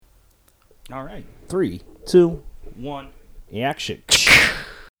All right. 3, 2, 1. Action.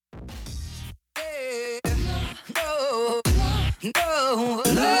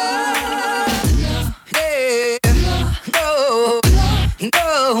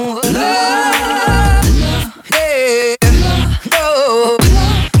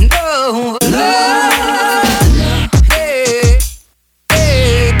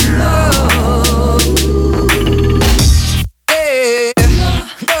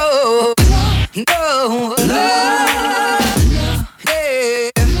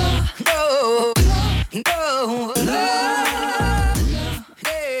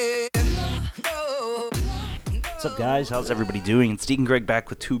 What's up, guys? How's everybody doing? It's Deacon Greg back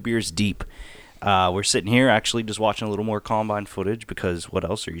with 2 beers deep. We're sitting here actually just watching a little more Combine footage because what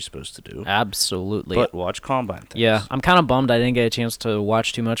else are you supposed to do? Absolutely. But watch Combine things. Yeah, I'm kind of bummed I didn't get a chance to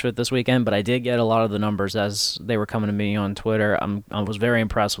watch too much of it this weekend, but I did get a lot of the numbers as they were coming to me on Twitter. I was very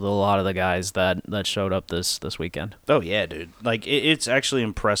impressed with a lot of the guys that showed up this weekend. Oh, yeah, dude. Like, it's actually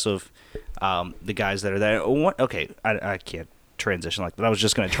impressive, the guys that are there. Okay, I can't transition like that. I was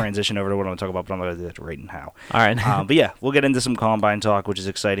just going to transition over to what I'm going to talk about, but I'm going to do that right now. All right. But yeah, we'll get into some Combine talk, which is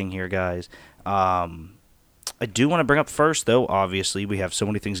exciting here, guys. I do want to bring up first, though, obviously, we have so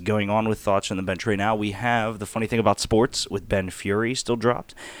many things going on with Thoughts on the Bench right now. We have The Funny Thing About Sports with Ben Fury still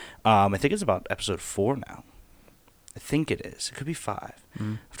dropped. I think it's about episode 4 now. I think it is. It could be 5. I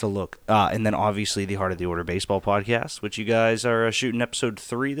have to look. And then, obviously, the Heart of the Order Baseball podcast, which you guys are shooting episode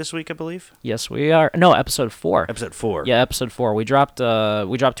 3 this week, I believe. Yes, we are. No, episode 4. Episode 4. Yeah, episode 4. We dropped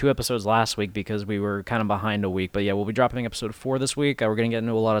 2 episodes last week because we were kind of behind a week. But yeah, we'll be dropping episode 4 this week. We're going to get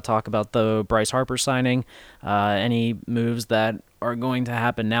into a lot of talk about the Bryce Harper signing, any moves that are going to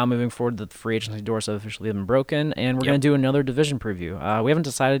happen now moving forward. The free agency doors have officially been broken, and we're going to do another division preview. We haven't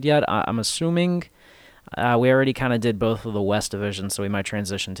decided yet. I'm assuming we already kind of did both of the West divisions, so we might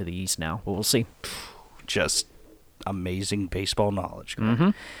transition to the East now. But we'll see. Just amazing baseball knowledge.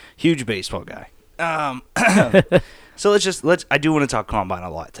 Huge baseball guy. So I do want to talk Combine a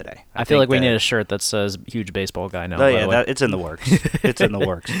lot today. I feel like we need a shirt that says "huge baseball guy" now. Oh yeah, it's in the works. It's in the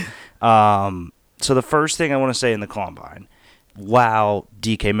works. So the first thing I want to say in the Combine, wow,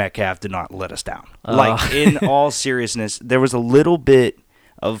 DK Metcalf did not let us down. Like, in all seriousness, there was a little bit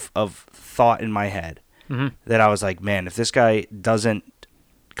of thought in my head that I was like, man, if this guy doesn't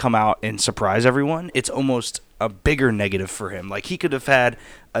come out and surprise everyone, it's almost a bigger negative for him. Like, he could have had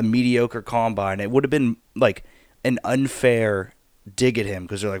a mediocre Combine. It would have been like an unfair dig at him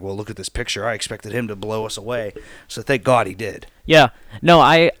because they're like, well, look at this picture. I expected him to blow us away. So thank God he did. Yeah. No,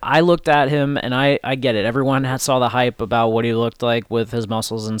 I looked at him, and I get it. Everyone saw the hype about what he looked like with his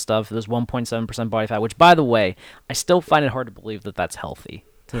muscles and stuff. There's 1.7% body fat, which, by the way, I still find it hard to believe that that's healthy.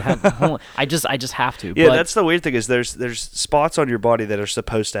 I just have to. Yeah, that's the weird thing is there's spots on your body that are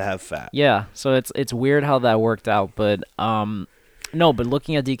supposed to have fat. Yeah, so it's weird how that worked out, but no, but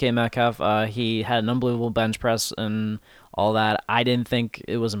looking at DK Metcalf, he had an unbelievable bench press and all that. I didn't think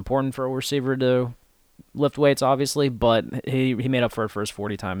it was important for a receiver to lift weights, obviously, but he made up for it for his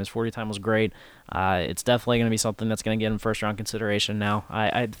 40 time. His 40 time was great. It's definitely going to be something that's going to get him first-round consideration now.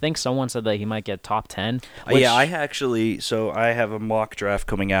 I think someone said that he might get top 10. Yeah, I have a mock draft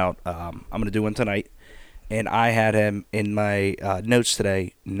coming out. I'm going to do one tonight, and I had him in my notes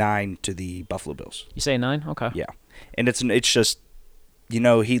today, 9 to the Buffalo Bills. You say 9? Okay. Yeah, and it's just,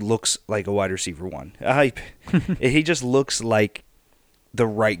 he looks like a wide receiver 1. He just looks like the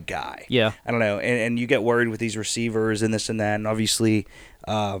right guy. Yeah. I don't know. And you get worried with these receivers and this and that. And obviously,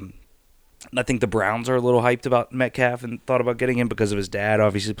 I think the Browns are a little hyped about Metcalf and thought about getting him because of his dad,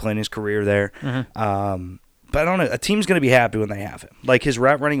 obviously playing his career there. But I don't know. A team's going to be happy when they have him. Like, his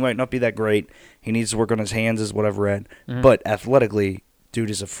route running might not be that great. He needs to work on his hands, is what I've read. But athletically, dude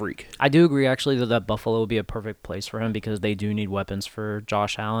is a freak. I do agree, actually, that Buffalo would be a perfect place for him because they do need weapons for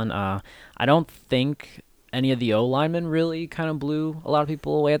Josh Allen. I don't think any of the O-linemen really kind of blew a lot of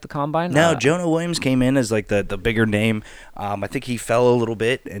people away at the Combine. No, Jonah Williams came in as like the bigger name. I think he fell a little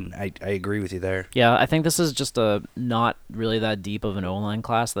bit, and I agree with you there. Yeah, I think this is just not really that deep of an O-line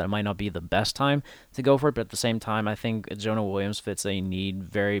class that it might not be the best time to go for it, but at the same time, I think Jonah Williams fits a need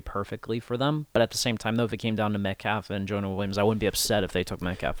very perfectly for them. But at the same time, though, if it came down to Metcalf and Jonah Williams, I wouldn't be upset if they took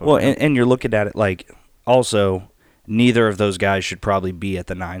Metcalf over. Well, and you're looking at it like, also, neither of those guys should probably be at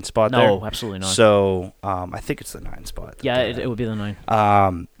the 9 spot there. No, absolutely not. So, I think it's the 9 spot. Yeah, it would be the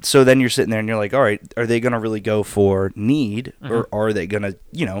 9. So then you're sitting there and you're like, all right, are they going to really go for need, or are they going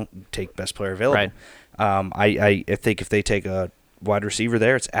to, take best player available? Right. I think if they take a wide receiver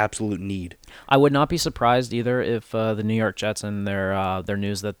there. It's absolute need. I would not be surprised either if the New York Jets and their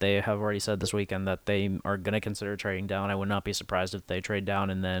news that they have already said this weekend that they are going to consider trading down. I would not be surprised if they trade down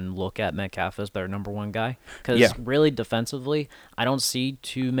and then look at Metcalf as their number one guy. Because really defensively, I don't see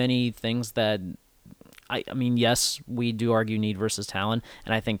too many things that I mean, yes, we do argue need versus talent,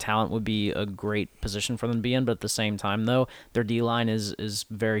 and I think talent would be a great position for them to be in, but at the same time, though, their D-line is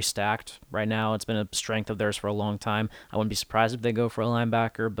very stacked right now. It's been a strength of theirs for a long time. I wouldn't be surprised if they go for a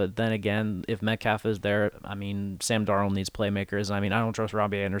linebacker, but then again, if Metcalf is there, I mean, Sam Darnold needs playmakers. I mean, I don't trust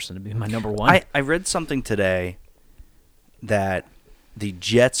Robbie Anderson to be my number one. I read something today that the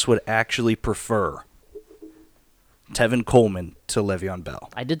Jets would actually prefer Tevin Coleman to Le'Veon Bell.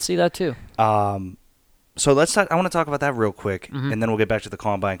 I did see that, too. So I want to talk about that real quick, and then we'll get back to the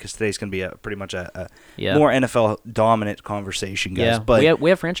Combine because today's going to be pretty much a more NFL-dominant conversation, guys. Yeah, but we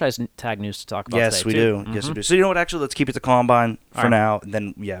have franchise tag news to talk about yes, today, we too. do. Yes, we do. So you know what? Actually, let's keep it to Combine for now. And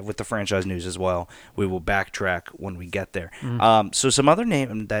then, with the franchise news as well, we will backtrack when we get there. So some other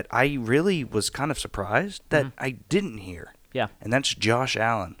name that I really was kind of surprised that I didn't hear. Yeah. And that's Josh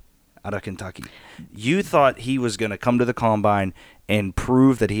Allen out of Kentucky. You thought he was going to come to the Combine and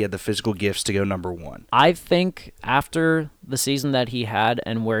prove that he had the physical gifts to go number one. I think after the season that he had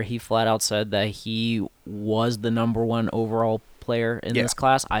and where he flat out said that he was the number one overall player in this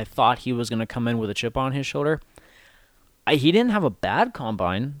class, I thought he was going to come in with a chip on his shoulder. He didn't have a bad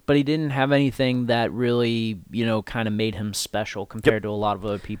combine, but he didn't have anything that really, kind of made him special compared to a lot of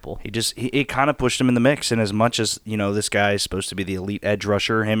other people. It kind of pushed him in the mix, and as much as, this guy is supposed to be the elite edge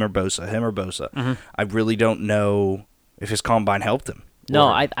rusher, him or Bosa, I really don't know if his combine helped him. No,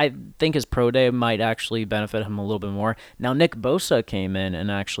 I think his pro day might actually benefit him a little bit more. Now, Nick Bosa came in and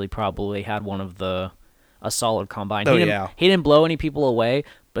actually probably had a solid combine. He didn't blow any people away,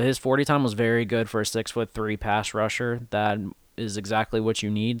 but his 40 time was very good for a 6'3" pass rusher. That is exactly what you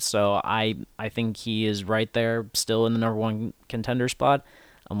need. So I think he is right there, still in the number one contender spot.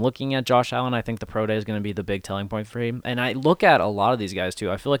 I'm looking at Josh Allen. I think the pro day is going to be the big telling point for him. And I look at a lot of these guys,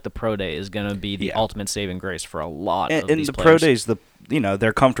 too. I feel like the pro day is going to be the ultimate saving grace for a lot of these players. And the pro days,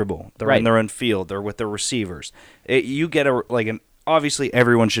 they're comfortable. They're in their own field. They're with their receivers. You get obviously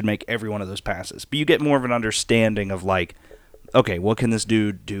everyone should make every one of those passes, but you get more of an understanding of okay, what can this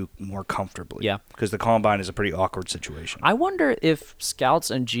dude do more comfortably? Yeah. Because the combine is a pretty awkward situation. I wonder if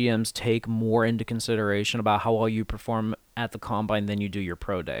scouts and GMs take more into consideration about how well you perform at the combine than you do your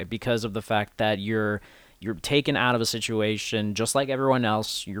pro day, because of the fact that you're taken out of a situation just like everyone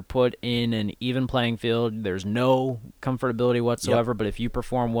else. You're put in an even playing field. There's no comfortability whatsoever, but if you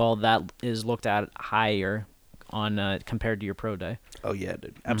perform well, that is looked at higher on compared to your pro day. Oh yeah,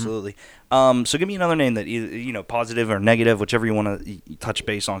 dude, absolutely. So give me another name that positive or negative, whichever you want to touch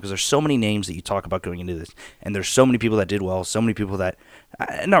base on, because there's so many names that you talk about going into this, and there's so many people that did well, so many people that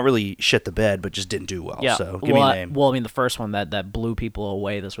not really shit the bed, but just didn't do well. Yeah. So give me a name. The first one that blew people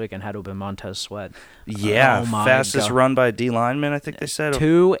away this weekend had to have been Montez Sweat. Yeah, fastest run by a D lineman, I think they said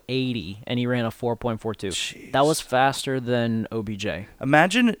 280, and he ran a 4.42. That was faster than OBJ.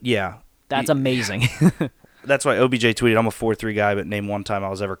 Imagine, that's amazing. That's why OBJ tweeted, "I'm a 4-3 guy, but name one time I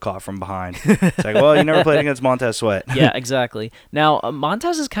was ever caught from behind." It's like, well, you never played against Montez Sweat. Yeah, exactly. Now,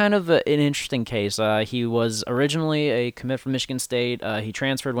 Montez is kind of an interesting case. He was originally a commit from Michigan State. He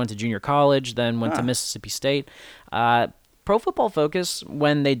transferred, went to junior college, then went to Mississippi State. Pro Football Focus,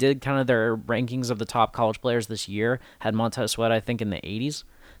 when they did kind of their rankings of the top college players this year, had Montez Sweat, I think, in the 80s.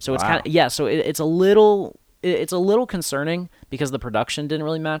 So it's it's a little concerning because the production didn't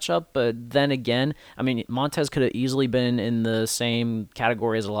really match up, but then again, I mean, Montez could have easily been in the same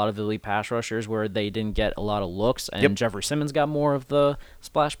category as a lot of elite pass rushers where they didn't get a lot of looks, and Jeffrey Simmons got more of the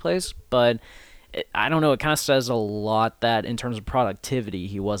splash plays, but I don't know, it kind of says a lot that in terms of productivity,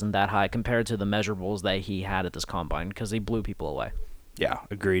 he wasn't that high compared to the measurables that he had at this combine because he blew people away. Yeah,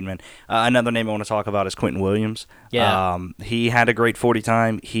 agreed, man. Another name I want to talk about is Quentin Williams. Yeah. He had a great 40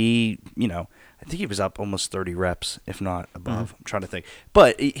 time. He, I think he was up almost 30 reps, if not above. I'm trying to think.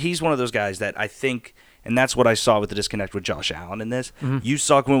 But he's one of those guys that I think, and that's what I saw with the disconnect with Josh Allen in this. You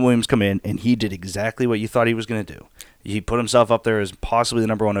saw Quentin Williams come in, and he did exactly what you thought he was going to do. He put himself up there as possibly the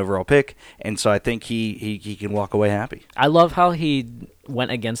number one overall pick, and so I think he can walk away happy. I love how he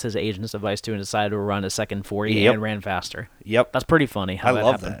went against his agent's advice, too, and decided to run a second 40 and ran faster. Yep. That's pretty funny how I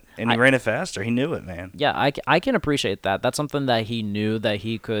love that. And he ran it faster. He knew it, man. Yeah, I can appreciate that. That's something that he knew that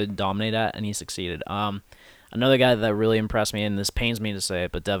he could dominate at, and he succeeded. Another guy that really impressed me, and this pains me to say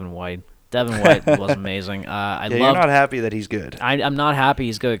it, but Devin White. Devin White was amazing. You're not happy that he's good. I'm not happy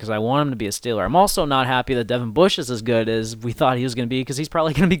he's good because I want him to be a Steeler. I'm also not happy that Devin Bush is as good as we thought he was going to be because he's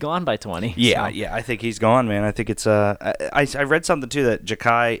probably going to be gone by 20. Yeah, I think he's gone, man. I think it's I read something too that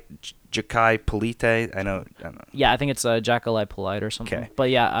Jachai Polite. I don't know. Yeah, I think it's Jackalai Polite or something. Okay. But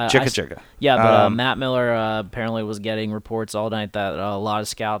yeah, Chicka. Yeah, but Matt Miller apparently was getting reports all night that a lot of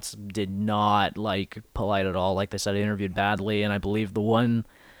scouts did not like Polite at all. Like they said, he interviewed badly, and I believe the one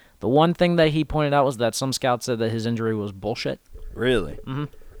thing that he pointed out was that some scouts said that his injury was bullshit. Really? Mm-hmm.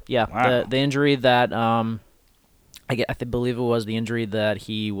 Yeah, wow. the injury that I believe it was the injury that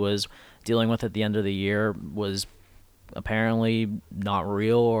he was dealing with at the end of the year was apparently not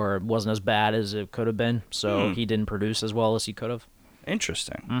real or wasn't as bad as it could have been, so he didn't produce as well as he could have.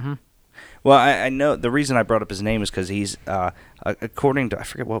 Interesting. Mm-hmm. Well, I know the reason I brought up his name is because he's, according to, I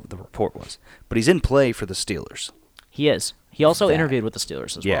forget what the report was, but he's in play for the Steelers. He is. He also interviewed with the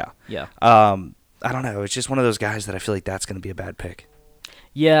Steelers as well. Yeah. I don't know. It's just one of those guys that I feel like that's going to be a bad pick.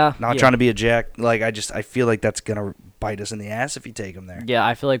 Yeah. Not trying to be a jack. Like, I feel like that's going to bite us in the ass if you take him there. Yeah,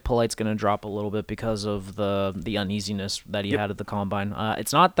 I feel like Polite's going to drop a little bit because of the uneasiness that he had at the Combine.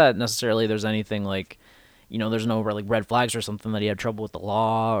 It's not that necessarily there's anything like, there's no like red flags or something that he had trouble with the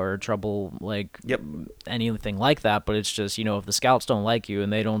law or trouble like anything like that. But it's just, if the scouts don't like you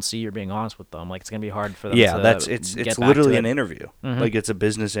and they don't see you're being honest with them, like it's going to be hard for them to it's literally an interview. Mm-hmm. Like it's a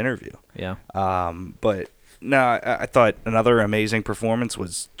business interview. Yeah. But no, I thought another amazing performance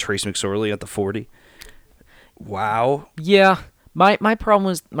was Trace McSorley at the 40. Wow. Yeah. My problem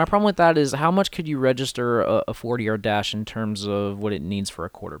with that is how much could you register a 40-yard dash in terms of what it needs for a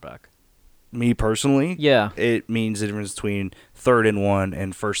quarterback? Me personally, yeah, it means the difference between 3rd and 1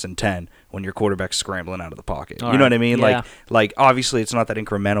 and 1st and 10 when your quarterback's scrambling out of the pocket. You know what I mean? Yeah. Like obviously it's not that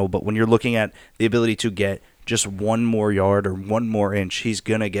incremental, but when you're looking at the ability to get just one more yard or one more inch, he's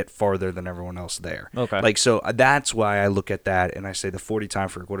gonna get farther than everyone else there. Okay. Like so that's why I look at that and I say the 40 time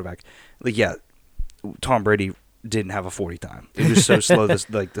for a quarterback. Like Tom Brady didn't have a 40 time. It was so slow.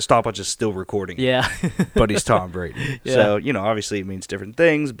 The stopwatch is still recording. Yeah. But he's Tom Brady. Yeah. So, obviously it means different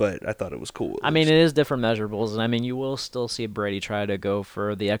things, but I thought it was cool. I mean, it is different measurables, and I mean, you will still see Brady try to go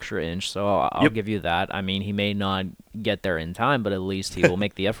for the extra inch, so I'll give you that. I mean, he may not get there in time, but at least he will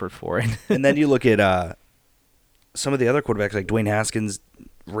make the effort for it. And then you look at some of the other quarterbacks, like Dwayne Haskins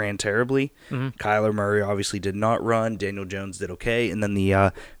ran terribly. Mm-hmm. Kyler Murray obviously did not run. Daniel Jones did okay. And then the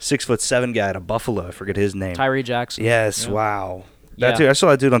 6'7" guy out of Buffalo, I forget his name. Tyree Jackson. Yes, yeah. Wow. That dude, I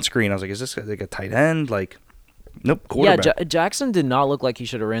saw that dude on screen. I was like, is this like a tight end? Like, nope, quarterback. Yeah, Jackson did not look like he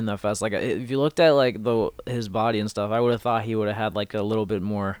should have ran that fast. Like, if you looked at like his body and stuff, I would have thought he would have had like a little bit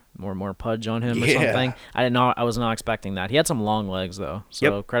more pudge on him or something. I was not expecting that. He had some long legs though,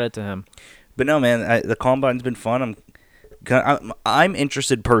 so credit to him. But no, man, the combine's been fun. I'm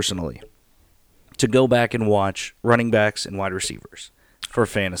interested personally to go back and watch running backs and wide receivers for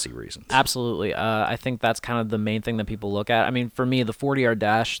fantasy reasons. Absolutely. I think that's kind of the main thing that people look at. I mean, for me, the 40-yard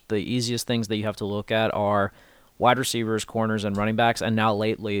dash, the easiest things that you have to look at are wide receivers, corners, and running backs, and now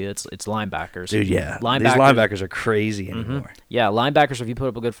lately it's linebackers. Dude, yeah. These linebackers are crazy anymore. Mm-hmm. Yeah, linebackers, if you put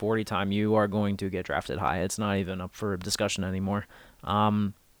up a good 40 time, you are going to get drafted high. It's not even up for discussion anymore.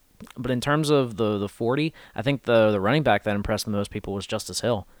 But in terms of the 40, I think the running back that impressed most people was Justice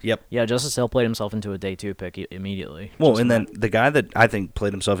Hill. Yep. Yeah, Justice Hill played himself into a day 2 pick immediately. Well, and then the guy that I think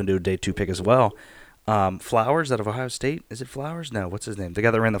played himself into a day 2 pick as well, Flowers out of Ohio State. Is it Flowers? No, what's his name? The guy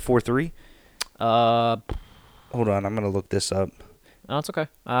that ran the 4.3? Hold on, I'm going to look this up. No, it's okay.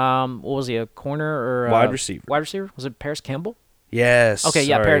 What was he, a corner or wide receiver? Wide receiver? Was it Paris Campbell? Yes. Okay,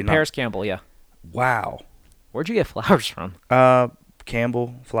 yeah, Paris Campbell, yeah. Wow. Where'd you get Flowers from?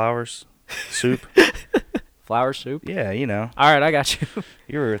 Campbell, Flowers, Soup. Flower Soup? Yeah, All right, I got you.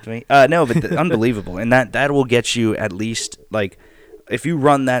 You're with me. No, but unbelievable. And that will get you at least, like, if you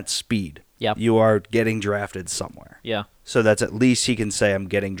run that speed, you are getting drafted somewhere. Yeah. So that's at least he can say, I'm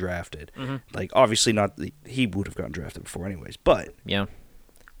getting drafted. Mm-hmm. Like, obviously not, he would have gotten drafted before anyways, but. Yeah.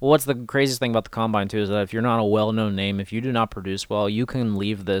 Well, what's the craziest thing about the Combine, too, is that if you're not a well-known name, if you do not produce well, you can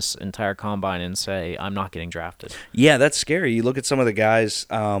leave this entire Combine and say, I'm not getting drafted. Yeah, that's scary. You look at some of the guys,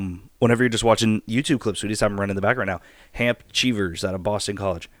 whenever you're just watching YouTube clips, we just have them running in the background now. Hamp Cheevers out of Boston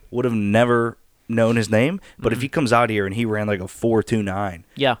College would have never known his name, but if he comes out here and he ran like a 4.29,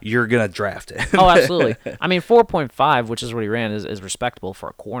 you're going to draft it. Oh, absolutely. I mean, 4.5, which is what he ran, is respectable for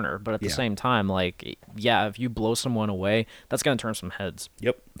a corner, but at the same time, like, if you blow someone away, that's going to turn some heads.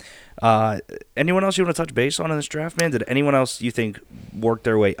 Yep. Anyone else you want to touch base on in this draft, man? Did anyone else you think work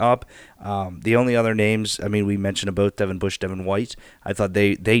their way up? The only other names, I mean, we mentioned both Devin Bush, Devin White. I thought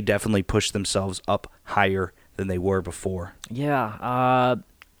they definitely pushed themselves up higher than they were before. Yeah.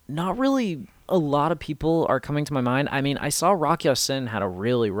 Not really a lot of people are coming to my mind. I mean, I saw Rock Ya-Sin had a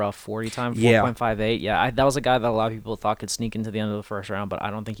really rough 40 time, 4.58. Yeah, that was a guy that a lot of people thought could sneak into the end of the first round, but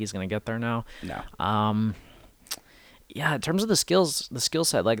I don't think he's going to get there now. No. Yeah, in terms of the skill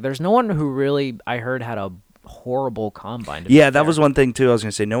set, like there's no one who really I heard had a horrible combine. Yeah, that was one thing too. I was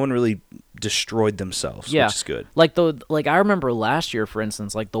gonna say no one really destroyed themselves, yeah. which is good. Like I remember last year, for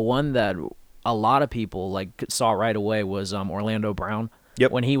instance, like the one that a lot of people like saw right away was Orlando Brown.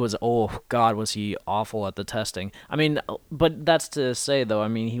 Yep. When he was, oh God, was he awful at the testing. I mean, but that's to say though. I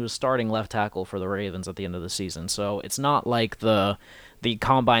mean, he was starting left tackle for the Ravens at the end of the season, so it's not like the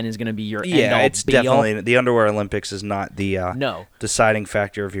combine is going to be your end all, it's be all. definitely the Underwear Olympics is not the No. deciding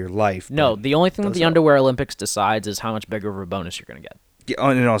factor of your life. No, the only thing that the Underwear Olympics decides is how much bigger of a bonus you're going to get.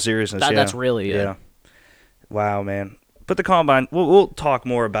 Yeah, in all seriousness, That's really it. Yeah. Wow, man. But the combine, we'll talk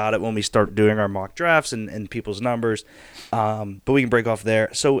more about it when we start doing our mock drafts and people's numbers. But we can break off there.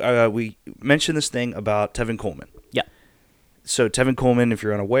 So we mentioned this thing about Tevin Coleman. Yeah. So Tevin Coleman, if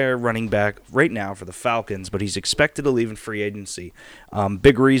you're unaware, running back right now for the Falcons, but he's expected to leave in free agency.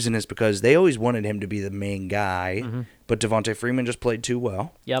 Big reason is because they always wanted him to be the main guy, but Devontae Freeman just played too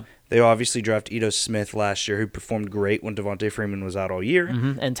well. Yep. They obviously drafted Ito Smith last year, who performed great when Devontae Freeman was out all year.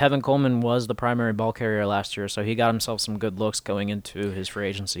 And Tevin Coleman was the primary ball carrier last year, so he got himself some good looks going into his free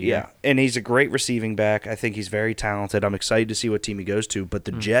agency. Yeah, and he's a great receiving back. I think he's very talented. I'm excited to see what team he goes to, but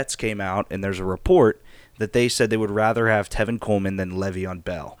the Jets came out, and there's a report that they said they would rather have Tevin Coleman than Le'Veon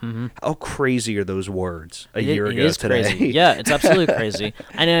Bell. How crazy are those words a year ago today? Crazy. Yeah, it's absolutely crazy.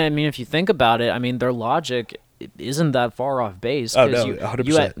 And I mean, if you think about it, I mean, their logic isn't that far off base. Oh, no,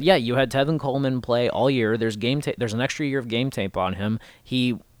 100%. You had Tevin Coleman play all year. There's there's an extra year of game tape on him.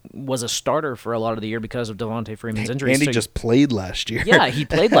 He was a starter for a lot of the year because of Devontae Freeman's injury. And he just played last year. Yeah, he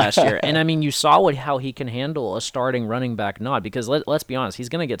played last year. And, I mean, you saw how he can handle a starting running back nod because, let's be honest, he's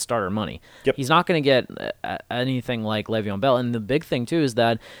going to get starter money. Yep. He's not going to get anything like Le'Veon Bell. And the big thing, too, is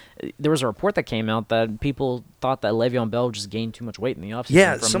that there was a report that came out that people thought that Le'Veon Bell just gained too much weight in the offseason.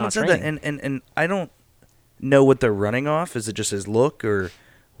 Yeah, from someone not said training. that, and I don't know what they're running off. Is it just his look or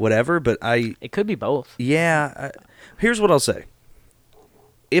whatever? But It could be both. Yeah. Here's what I'll say.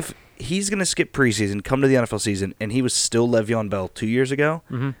 If he's going to skip preseason, come to the NFL season, and he was still Le'Veon Bell 2 years ago,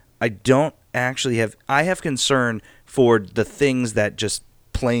 I don't actually have – I have concern for the things that just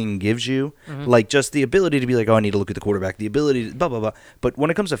playing gives you, like just the ability to be like, oh, I need to look at the quarterback, the ability to blah, blah, blah. But when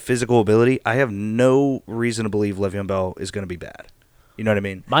it comes to physical ability, I have no reason to believe Le'Veon Bell is going to be bad. You know what I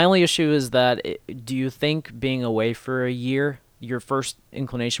mean? My only issue is that do you think being away for a year, your first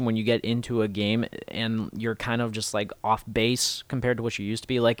inclination when you get into a game and you're kind of just like off base compared to what you used to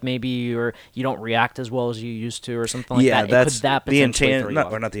be, like maybe you don't react as well as you used to or something like that? That's could that the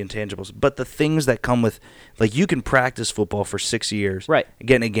not the intangibles, but the things that come with, like you can practice football for 6 years, right?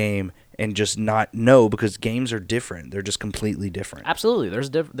 Get in a game and just not know because games are different. They're just completely different. Absolutely.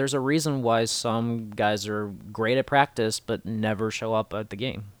 There's a reason why some guys are great at practice but never show up at the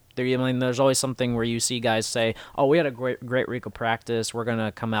game. I mean, there's always something where you see guys say, "Oh, we had a great week of practice. We're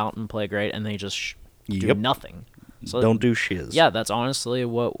gonna come out and play great," and they just do nothing. So don't do shiz. Yeah, that's honestly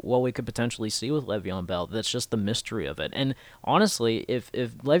what we could potentially see with Le'Veon Bell. That's just the mystery of it. And honestly, if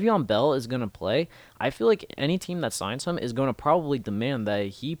Le'Veon Bell is gonna play, I feel like any team that signs him is gonna probably demand that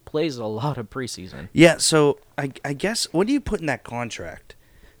he plays a lot of preseason. Yeah. So I guess what do you put in that contract?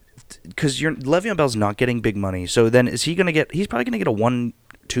 Because Le'Veon Bell's not getting big money. So then is he gonna get? He's probably gonna get a 1-2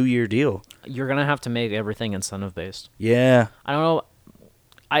 year deal. You're gonna have to make everything incentive based. Yeah. I don't know.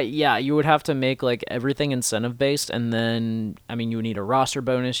 You would have to make like everything incentive based, and then I mean you would need a roster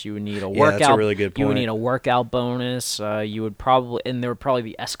bonus, you would need a workout. That's a really good point. You would need a workout bonus. You would probably, and there would probably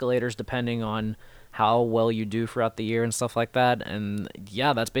be escalators depending on how well you do throughout the year and stuff like that. And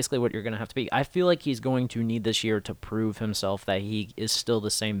yeah, that's basically what you're going to have to be. I feel like he's going to need this year to prove himself that he is still the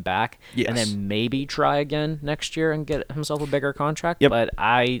same back, and then maybe try again next year and get himself a bigger contract. Yep. But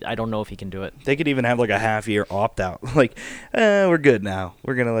I don't know if he can do it. They could even have like a half-year opt-out. Like, we're good now.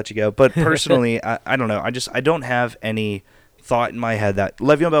 We're going to let you go. But personally, I don't know. I don't have any thought in my head that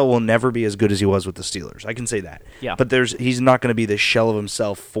Le'Veon Bell will never be as good as he was with the Steelers. I can say that. Yeah. But he's not going to be the shell of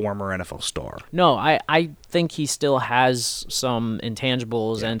himself former NFL star. No, I think he still has some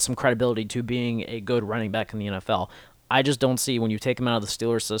intangibles and some credibility to being a good running back in the NFL. I just don't see when you take him out of the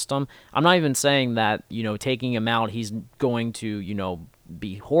Steelers system. I'm not even saying that, taking him out, he's going to,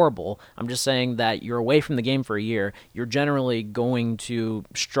 be horrible. I'm just saying that you're away from the game for a year. You're generally going to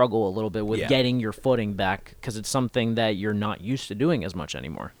struggle a little bit with getting your footing back because it's something that you're not used to doing as much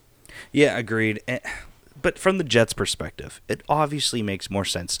anymore. Yeah, agreed. But from the Jets' perspective, it obviously makes more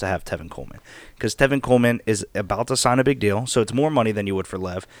sense to have Tevin Coleman because Tevin Coleman is about to sign a big deal, so it's more money than you would for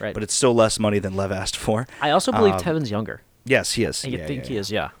Lev, Right. but it's still less money than Lev asked for. I also believe Tevin's younger. Yes, he is. I think he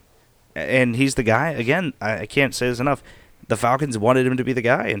is, yeah. And he's the guy. Again, I can't say this enough. The Falcons wanted him to be the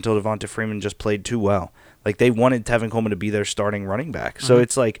guy until Devonta Freeman just played too well. Like, they wanted Tevin Coleman to be their starting running back. So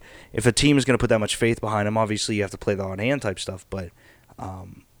it's like, if a team is going to put that much faith behind him, obviously you have to play the on-hand type stuff. But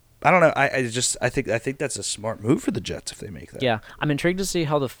I don't know. I think that's a smart move for the Jets if they make that. Yeah, I'm intrigued to see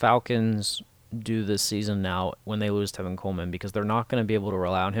how the Falcons do this season now when they lose Tevin Coleman, because they're not going to be able to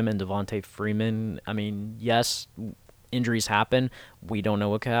rely on him. And Devonta Freeman, I mean, yes, injuries happen. We don't know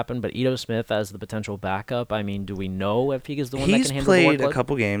what could happen, but Ito Smith as the potential backup, I mean, do we know if he is the one that can handle the workload? He's played a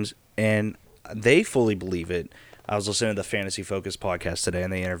couple games, and they fully believe it. I was listening to the Fantasy Focus podcast today,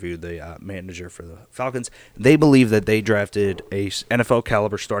 and they interviewed the manager for the Falcons. They believe that they drafted a NFL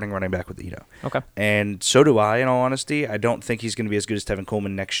caliber starting running back with Ito. Okay. And so do I, in all honesty. I don't think he's going to be as good as Tevin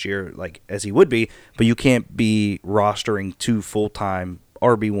Coleman next year, like as he would be, but you can't be rostering 2 full-time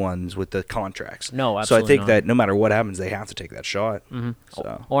RB1s with the contracts. No, absolutely So I think not. that no matter what happens, they have to take that shot. Mm-hmm.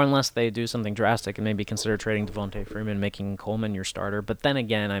 So. Or unless they do something drastic and maybe consider trading Devonta Freeman, making Coleman your starter. But then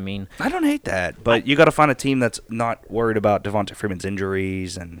again, I mean, I don't hate that, but you got to find a team that's not worried about Devonta Freeman's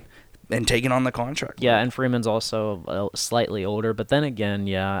injuries and taking on the contract. yeah, and Freeman's also slightly older. But then again,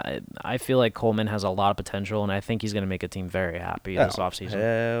 yeah, I feel like Coleman has a lot of potential, and I think he's going to make a team very happy this offseason.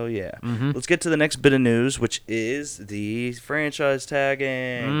 Hell yeah. Mm-hmm. Let's get to the next bit of news, which is the franchise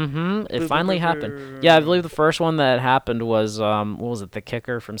tagging. Mm-hmm. It finally happened. Yeah, I believe the first one that happened was what was it? The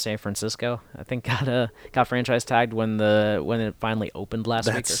kicker from San Francisco. I think got franchise tagged when it finally opened last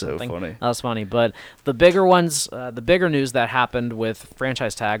week or That's so something. funny. That was funny. But the bigger ones, the bigger news that happened with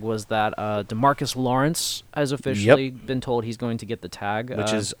franchise tag was that DeMarcus Lawrence has officially been told he's going to get the tag,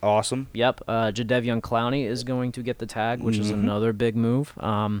 Which is awesome. Yep. Jadeveon Clowney is going to get the tag, which is another big move.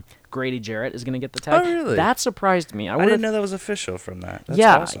 Grady Jarrett is going to get the tag. Oh, really? That surprised me. I didn't know that was official from that. That's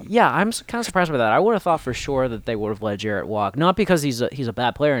yeah, awesome. yeah, I'm kind of surprised by that. I would have thought for sure that they would have let Jarrett walk, not because he's a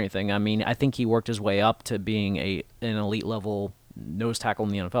bad player or anything. I mean, I think he worked his way up to being an elite level nose tackle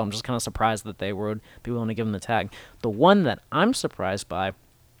in the NFL. I'm just kind of surprised that they would be willing to give him the tag. The one that I'm surprised by,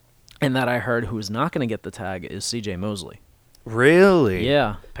 and that I heard who is not going to get the tag, is C.J. Mosley. Really?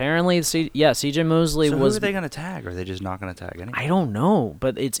 Yeah, apparently, C.J. Mosley So was. who are they going to tag? Or are they just not going to tag anyone? I don't know,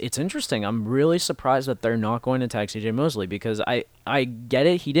 but it's interesting. I'm really surprised that they're not going to tag C.J. Mosley, because I get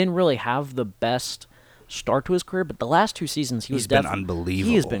it. He didn't really have the best start to his career, but the last 2 seasons He's been unbelievable.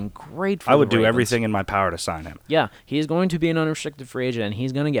 He has been great for I would the do Ravens. everything in my power to sign him. Yeah, he is going to be an unrestricted free agent, and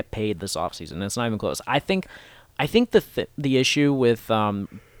he's going to get paid this offseason. It's not even close. I think the issue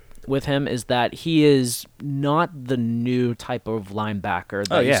with him is that he is not the new type of linebacker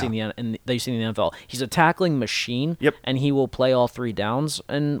that you see in the NFL. He's a tackling machine, and he will play all 3 downs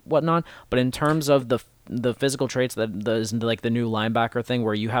and whatnot. But in terms of the physical traits that is like the new linebacker thing,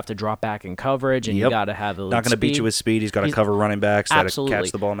 where you have to drop back in coverage and you got to have elite not going to beat you with speed. He's got to cover running backs. Got to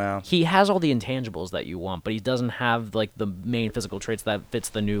catch the ball now. He has all the intangibles that you want, but he doesn't have like the main physical traits that fits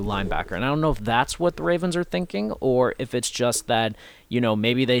the new linebacker. And I don't know if that's what the Ravens are thinking, or if it's just that,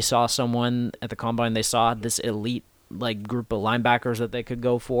 maybe they saw someone at the combine, they saw this elite like group of linebackers that they could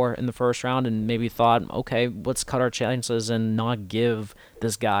go for in the first round, and maybe thought, okay, let's cut our chances and not give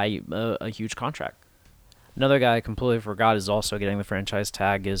this guy a huge contract. Another guy I completely forgot is also getting the franchise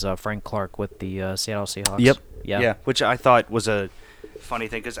tag is Frank Clark with the Seattle Seahawks. Yeah, which I thought was a funny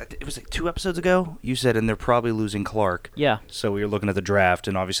thing, because it was like 2 episodes ago you said, and they're probably losing Clark. Yeah. So we were looking at the draft,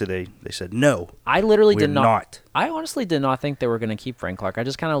 and obviously they said no. I literally we're did not. I honestly did not think they were going to keep Frank Clark. I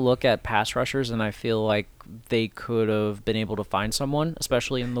just kind of look at pass rushers, and I feel like they could have been able to find someone,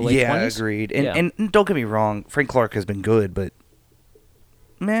 especially in the late 20s. Yeah, agreed. And don't get me wrong, Frank Clark has been good, but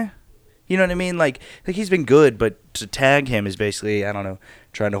meh. You know what I mean? Like he's been good, but to tag him is basically, I don't know,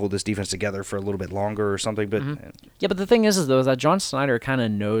 trying to hold this defense together for a little bit longer or something. But yeah, but the thing is though, that John Snyder kind of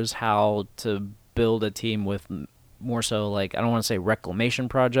knows how to build a team with more so, like, I don't want to say reclamation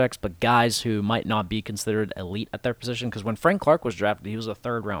projects, but guys who might not be considered elite at their position. Because when Frank Clark was drafted, he was a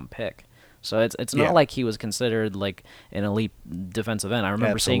 3rd-round pick. So it's not like he was considered like an elite defensive end. I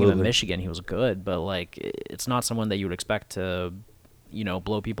remember seeing him in Michigan; he was good, but like it's not someone that you would expect to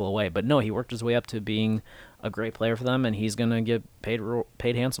blow people away. But no, he worked his way up to being a great player for them, and he's going to get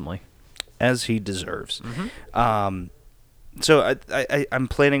paid handsomely. As he deserves. So I'm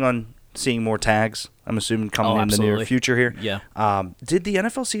planning on seeing more tags, I'm assuming, coming in the near future here. Yeah. Did the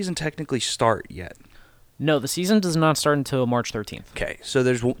NFL season technically start yet? No, the season does not start until March 13th. Okay, so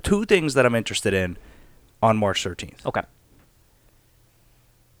there's 2 things that I'm interested in on March 13th. Okay.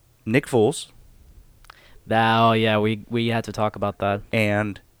 Nick Foles. Oh yeah, we had to talk about that.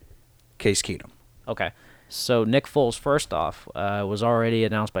 and Case Keenum. Okay. So Nick Foles, first off, was already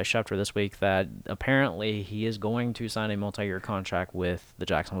announced by Schefter this week that apparently he is going to sign a multi-year contract with the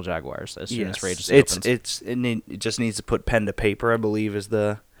Jacksonville Jaguars as soon as free agency opens. It just needs to put pen to paper, I believe, is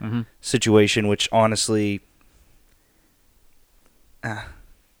the Mm-hmm. situation. Which honestly, I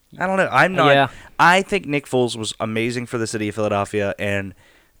don't know. I'm not. Yeah. I think Nick Foles was amazing for the city of Philadelphia, and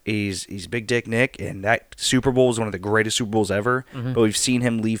he's Big Dick Nick, and that Super Bowl is one of the greatest Super Bowls ever. Mm-hmm. But we've seen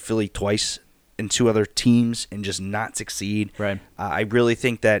him leave Philly twice in two other teams and just not succeed. Right. I really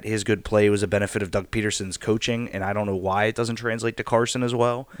think that his good play was a benefit of Doug Peterson's coaching, and I don't know why it doesn't translate to Carson as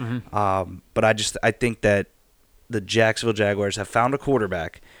well. Mm-hmm. But I think that the Jacksonville Jaguars have found a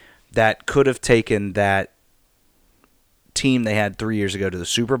quarterback that could have taken that team they had 3 years ago to the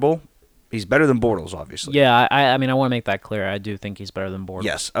Super Bowl. He's better than Bortles, obviously. Yeah, I mean, I want to make that clear. I do think he's better than Bortles.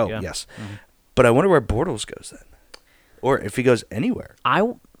 Yes. Oh, Yeah. yes. Mm-hmm. But I wonder where Bortles goes then, or if he goes anywhere.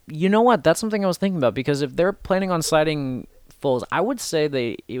 You know what? That's something I was thinking about because if they're planning on signing Foles, I would say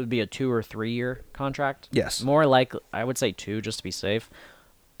it would be a 2 or 3 year contract. Yes. More like I would say 2 just to be safe.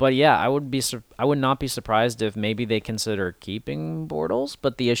 But yeah, I would not be surprised if maybe they consider keeping Bortles.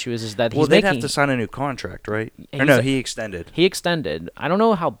 But the issue is that Well, they'd have to sign a new contract, right? Or no, he extended. He extended. I don't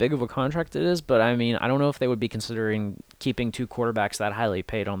know how big of a contract it is, but I mean, I don't know if they would be considering keeping 2 quarterbacks that highly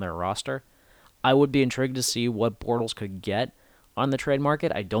paid on their roster. I would be intrigued to see what Bortles could get on the trade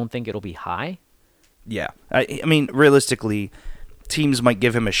market. I don't think it'll be high. Yeah. I mean, realistically, teams might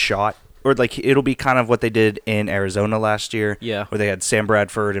give him a shot. Or like it'll be kind of what they did in Arizona last year, Yeah. where they had Sam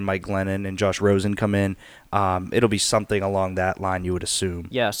Bradford and Mike Glennon and Josh Rosen come in. It'll be something along that line, you would assume.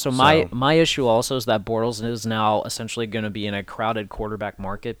 Yeah, so my issue also is that Bortles is now essentially going to be in a crowded quarterback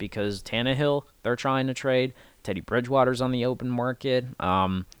market because Tannehill, they're trying to trade. Teddy Bridgewater's on the open market.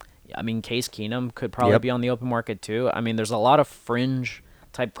 I mean, Case Keenum could probably be on the open market too. I mean, there's a lot of fringe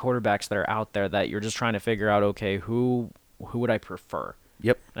type quarterbacks that are out there that you're just trying to figure out, okay, who would I prefer?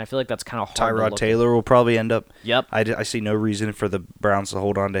 Yep. And I feel like that's kind of hard to Tyrod look Taylor will probably end up. Yep. I see no reason for the Browns to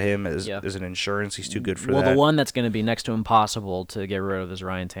hold on to him as an insurance. He's too good for that. Well, the one that's going to be next to impossible to get rid of is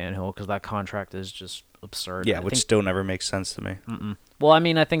Ryan Tannehill because that contract is just absurd. Yeah, which still never makes sense to me. Well, I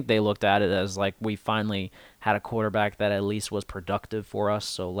mean, I think they looked at it as like we finally had a quarterback that at least was productive for us,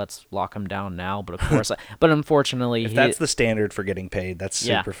 so let's lock him down now. But of course, but unfortunately, If that's the standard for getting paid, that's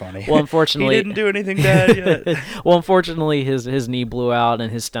super funny. Well, unfortunately, he didn't do anything bad yet. Well, unfortunately, his knee blew out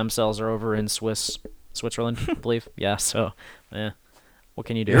and his stem cells are over in Switzerland, I believe. Yeah, so what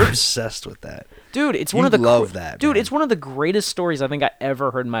can you do? You're obsessed with that. Dude, it's one of the love that. Dude, man. it's one of the greatest stories I think I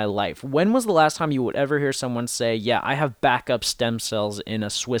ever heard in my life. When was the last time you would ever hear someone say, "Yeah, I have backup stem cells in a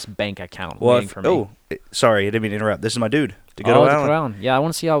Swiss bank account waiting for me"? Sorry, I didn't mean to interrupt. This is my dude, Dakota Allen. Yeah, I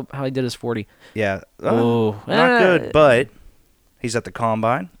want to see how he did his 40. Yeah. Oh, Not good, but he's at the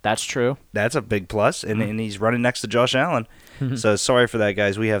combine. That's true. That's a big plus, and he's running next to Josh Allen. So sorry for that,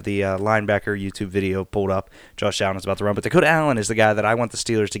 guys. We have the linebacker YouTube video pulled up. Josh Allen is about to run, but Dakota Allen is the guy that I want the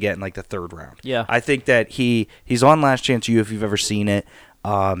Steelers to get in like the 3rd round. Yeah. I think that he's on Last Chance U if you've ever seen it.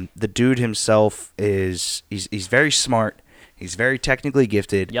 The dude himself he's very smart. He's very technically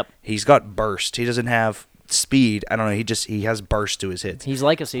gifted. Yep. He's got burst. He doesn't have speed. I don't know. He has burst to his hits. He's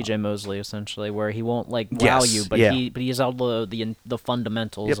like a CJ Mosley essentially, where he won't like wow you, but he has all the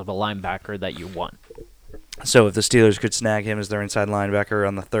fundamentals of a linebacker that you want. So if the Steelers could snag him as their inside linebacker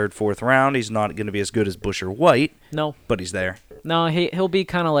on the 3rd, 4th round, he's not going to be as good as Bush or White. No, but he's there. No, he'll be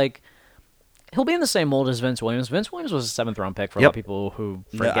kind of like he'll be in the same mold as Vince Williams. Vince Williams was a 7th round pick for a lot of people who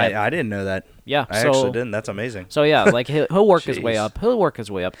forget. I didn't know that. Yeah, I actually didn't. That's amazing. So yeah, like he'll work his way up. He'll work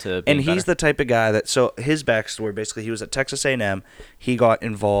his way up to. And he's the type of guy that. So his backstory, basically, he was at Texas A&M. He got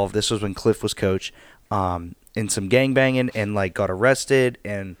involved. This was when Cliff was coach. In some gangbanging and like got arrested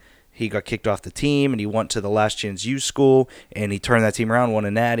and. He got kicked off the team, and he went to the Last Chance U school, and he turned that team around, won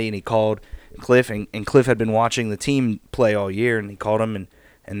a natty, and he called Cliff, and Cliff had been watching the team play all year, and he called him,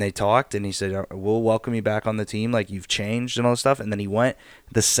 and they talked, and he said, we'll welcome you back on the team, like you've changed and all this stuff, and then he went.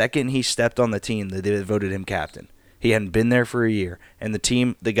 The second he stepped on the team, they voted him captain. He hadn't been there for a year, and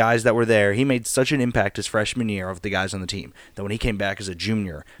the guys that were there, he made such an impact his freshman year of the guys on the team, that when he came back as a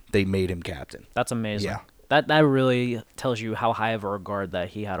junior, they made him captain. That's amazing. Yeah. That really tells you how high of a regard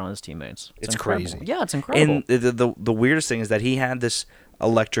that he had on his teammates. It's crazy. Yeah, it's incredible. And the weirdest thing is that he had this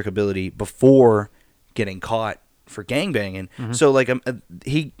electric ability before getting caught for gangbanging. Mm-hmm. So like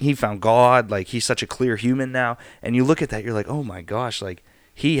he found God. Like he's such a clear human now. And you look at that, you're like, oh my gosh, like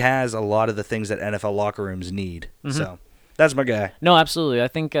he has a lot of the things that NFL locker rooms need. Mm-hmm. So that's my guy. No, absolutely. I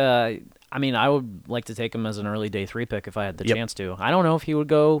think I mean, I would like to take him as an early day 3 pick if I had the Yep. chance to. I don't know if he would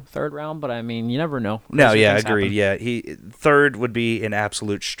go 3rd round, but I mean, you never know. No, Crazy yeah, things agreed. happen. Yeah, he third would be an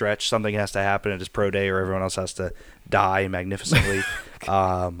absolute stretch. Something has to happen at his pro day, or everyone else has to die magnificently.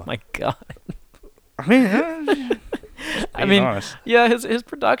 My God. I mean, I mean, honest. yeah, his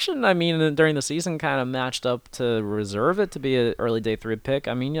production, I mean, during the season kind of matched up to reserve it to be an early day 3 pick.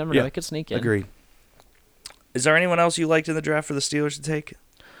 I mean, you never know. He could sneak in. Agreed. Is there anyone else you liked in the draft for the Steelers to take,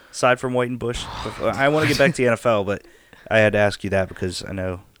 aside from White and Bush? I want to get back to the NFL, but I had to ask you that because I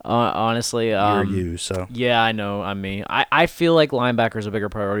know Honestly, you're you. So yeah, I know. I mean, I feel like linebacker is a bigger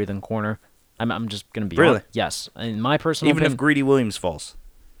priority than corner. I'm just gonna be Really? honest. Yes, in my personal even if opinion, Greedy Williams falls.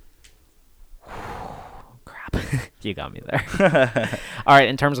 crap, you got me there. All right,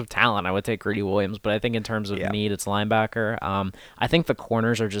 in terms of talent, I would take Greedy Williams, but I think in terms of need, it's linebacker. I think the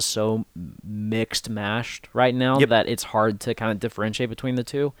corners are just so mixed mashed right now that it's hard to kind of differentiate between the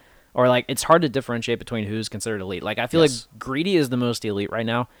two. Or, like, it's hard to differentiate between who's considered elite. Like, I feel like Greedy is the most elite right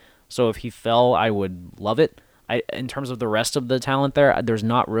now. So if he fell, I would love it. In terms of the rest of the talent there's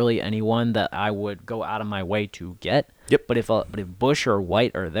not really anyone that I would go out of my way to get. Yep. But if Bush or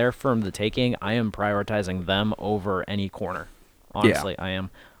White are there for the taking, I am prioritizing them over any corner. Honestly, I am.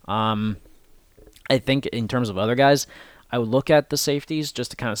 I think in terms of other guys, I would look at the safeties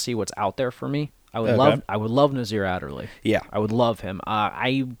just to kind of see what's out there for me. I would love Nazir Adderley. Yeah. I would love him.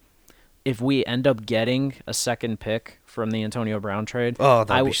 If we end up getting a second pick from the Antonio Brown trade, Oh,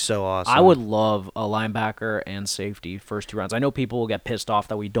 that'd be so awesome. I would love a linebacker and safety first 2 rounds. I know people will get pissed off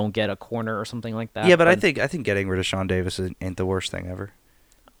that we don't get a corner or something like that. Yeah, but I think getting rid of Sean Davis ain't the worst thing ever.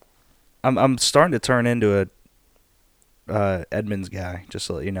 I'm starting to turn into a Edmonds guy, just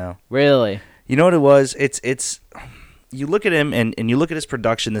to let you know. Really? You know what it was? It's you look at him and you look at his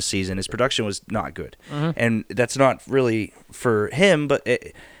production this season. His production was not good, and that's not really for him, but.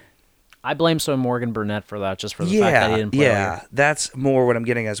 I blame Morgan Burnett for that, just for the fact that he didn't play all year. That's more what I'm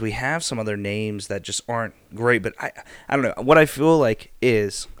getting as we have some other names that just aren't great. But I don't know. What I feel like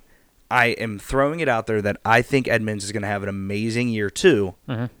is I am throwing it out there that I think Edmonds is going to have an amazing year too.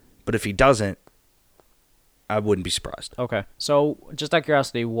 But if he doesn't, I wouldn't be surprised. Okay. So just out of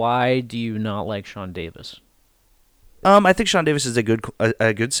curiosity, why do you not like Sean Davis? I think Sean Davis is a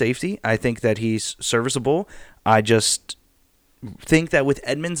good safety. I think that he's serviceable. I just think that with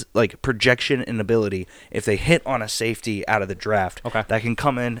Edmonds' like projection and ability, if they hit on a safety out of the draft, that can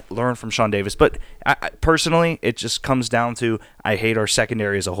come in, learn from Sean Davis. But I personally, it just comes down to I hate our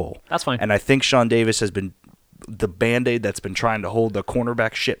secondary as a whole. That's fine. And I think Sean Davis has been the Band-Aid that's been trying to hold the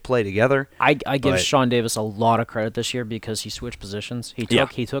cornerback shit play together. I give Sean Davis a lot of credit this year because he switched positions. He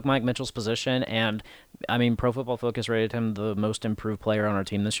took Mike Mitchell's position, and I mean, Pro Football Focus rated him the most improved player on our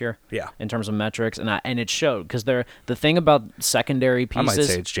team this year. Yeah, in terms of metrics, and it showed because the thing about secondary pieces. I might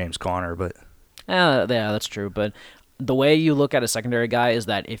say it's James Conner, but yeah, that's true. But the way you look at a secondary guy is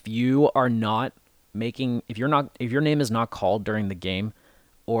that if you are not making, if your name is not called during the game,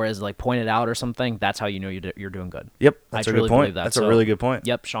 or is like pointed out or something, that's how you know you're doing good. Yep, that's a good point. That's a really good point.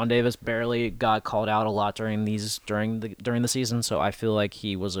 Yep, Sean Davis barely got called out a lot during the season, so I feel like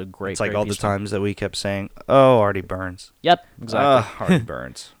he was a great. It's like great all the times that we kept saying, "Oh, Artie Burns." Yep, exactly. Artie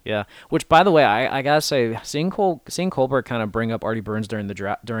Burns. Yeah, which by the way, I gotta say, seeing Colbert kind of bring up Artie Burns during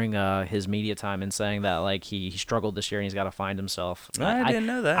his media time and saying that like he struggled this year and he's got to find himself. I didn't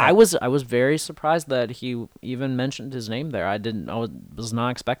know that. I was very surprised that he even mentioned his name there. I was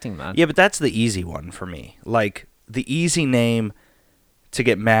not expecting that. Yeah, but that's the easy one for me. Like the easy name to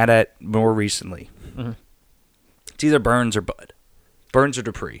get mad at more recently. It's either Burns or Bud. Burns or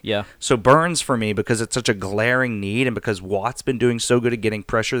Dupree. Yeah. So Burns for me because it's such a glaring need and because Watt's been doing so good at getting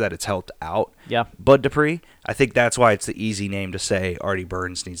pressure that it's helped out. Yeah. Bud Dupree, I think that's why it's the easy name to say Artie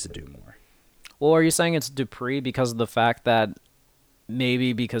Burns needs to do more. Well, are you saying it's Dupree because of the fact that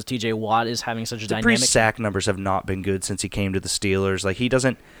maybe because TJ Watt is having such a Dupree's dynamic sack numbers have not been good since he came to the Steelers. Like he just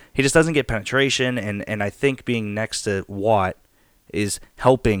doesn't get penetration and I think being next to Watt is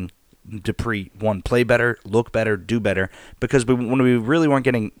helping Dupree play better, look better, do better because when we really weren't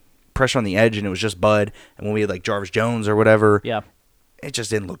getting pressure on the edge and it was just Bud and when we had like Jarvis Jones or whatever, it just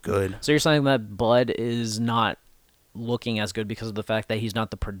didn't look good. So you're saying that Bud is not looking as good because of the fact that he's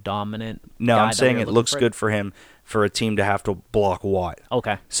not the predominant No, guy I'm saying it looks good for him for a team to have to block Watt.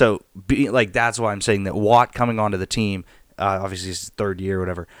 Okay. So that's why I'm saying that Watt coming onto the team, obviously his third year or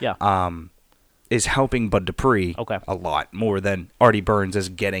whatever. Yeah. Is helping Bud Dupree a lot more than Artie Burns is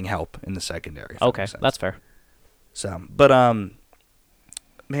getting help in the secondary. Okay, that's fair. So, but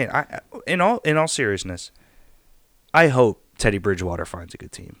man, in all seriousness, I hope Teddy Bridgewater finds a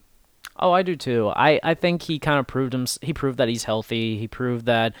good team. Oh, I do too. I think he kind of he proved that he's healthy. He proved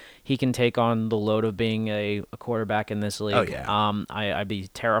that he can take on the load of being a quarterback in this league. Oh, yeah. I'd be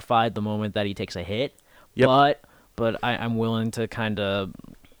terrified the moment that he takes a hit. Yep. But I'm willing to kind of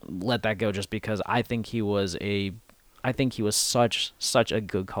let that go just because I think he was such a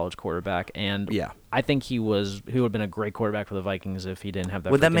good college quarterback, and Yeah. I think he would have been a great quarterback for the Vikings if he didn't have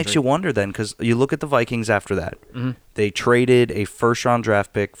that. Well, that freak makes injury. you wonder then, because you look at the Vikings after that. Mhm. They traded a first-round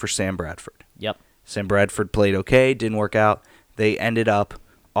draft pick for Sam Bradford. Yep. Sam Bradford played okay, didn't work out. They ended up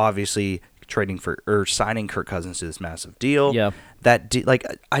obviously signing Kirk Cousins to this massive deal. Yeah.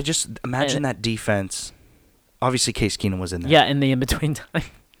 I just imagine that defense. Obviously, Case Keenum was in there. Yeah, in the in-between time.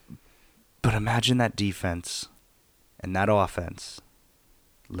 But imagine that defense and that offense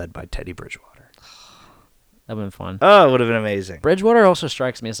led by Teddy Bridgewater. That would have been fun. Oh, it would have been amazing. Bridgewater also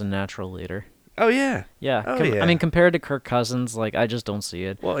strikes me as a natural leader. Oh, yeah. Yeah. Oh, yeah. I mean, compared to Kirk Cousins, like, I just don't see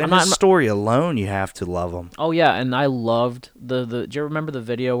it. Well, in I'm this story alone, you have to love him. Oh, yeah, and I loved do you remember the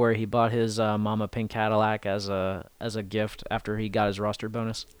video where he bought his mama pink Cadillac as a gift after he got his roster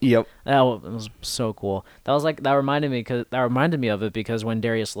bonus? Yep. That was so cool. That reminded me of it because when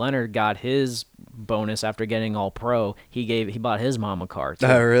Darius Leonard got his bonus after getting all pro, he bought his mom a car too.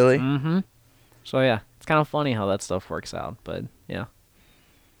 Oh, really? Mm-hmm. So yeah, it's kind of funny how that stuff works out, but yeah.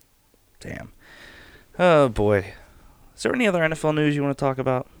 Damn. Oh, boy. Is there any other NFL news you want to talk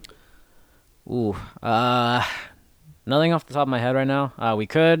about? Ooh, nothing off the top of my head right now. We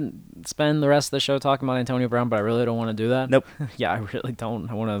could spend the rest of the show talking about Antonio Brown, but I really don't want to do that. Nope. Yeah, I really don't.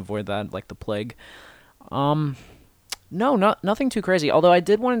 I want to avoid that like the plague. No, nothing too crazy. Although I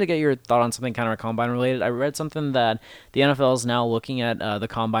did wanted to get your thought on something kind of combine related. I read something that the NFL is now looking at the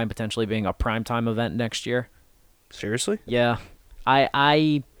combine potentially being a primetime event next year. Seriously? Yeah,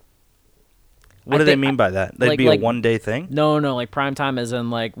 What do they mean by that? That'd be a one-day thing? No, like primetime as in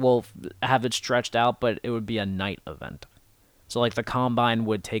like we'll have it stretched out, but it would be a night event. So like the combine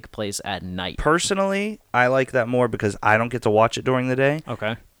would take place at night. Personally, I like that more because I don't get to watch it during the day.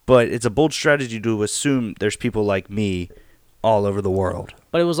 Okay. But it's a bold strategy to assume there's people like me all over the world.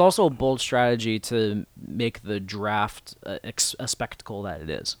 But it was also a bold strategy to make the draft a spectacle that it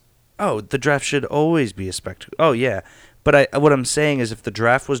is. Oh, the draft should always be a spectacle. Oh, yeah. But what I'm saying is if the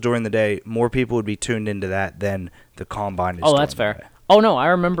draft was during the day, more people would be tuned into that than the combine is. Oh, that's during the fair. day. Oh, no, I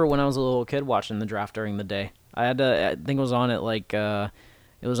remember when I was a little kid watching the draft during the day. I think it was on at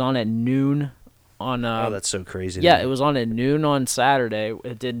it was on at noon on. Oh, that's so crazy. Yeah, it was on at noon on Saturday.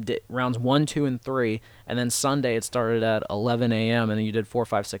 It did rounds 1, 2, and 3, and then Sunday it started at 11 a.m. and then you did 4,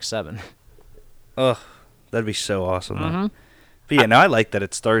 5, 6, 7. Ugh, that'd be so awesome. Mm-hmm. But yeah, no, I like that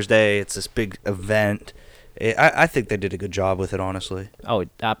it's Thursday. It's this big event. I think they did a good job with it, honestly. Oh,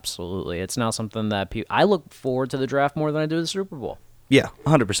 absolutely. It's now something that I look forward to the draft more than I do the Super Bowl. Yeah,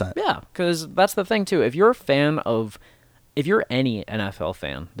 100%. Yeah, because that's the thing, too. If you're any NFL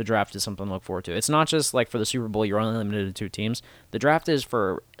fan, the draft is something to look forward to. It's not just like for the Super Bowl, you're only limited to 2 teams. The draft is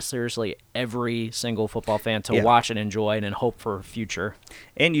for seriously every single football fan to watch and enjoy and hope for a future.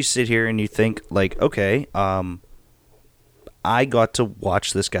 And you sit here and you think, like, okay, I got to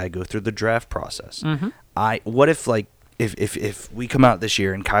watch this guy go through the draft process. Mm-hmm. What if, like, if we come out this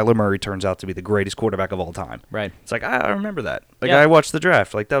year and Kyler Murray turns out to be the greatest quarterback of all time? Right. It's like, I remember that. Like, Yeah. I watched the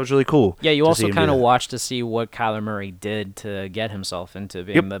draft. Like, that was really cool. Yeah, you to also see him kind do of that. watch to see what Kyler Murray did to get himself into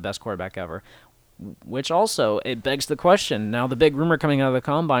being the best quarterback ever. Which also, it begs the question. Now, the big rumor coming out of the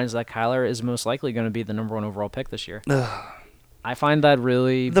combine is that Kyler is most likely going to be the number 1 overall pick this year. I find that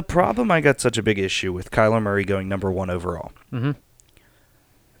really... The problem I got such a big issue with Kyler Murray going number 1 overall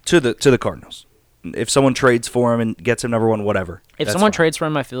to the Cardinals. If someone trades for him and gets him number 1, whatever. If that's someone fine. trades for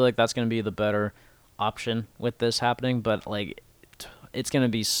him, I feel like that's going to be the better option with this happening. But like, it's going to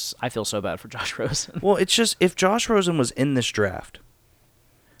be... I feel so bad for Josh Rosen. Well, it's just, if Josh Rosen was in this draft,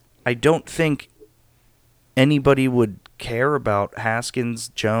 I don't think anybody would care about Haskins,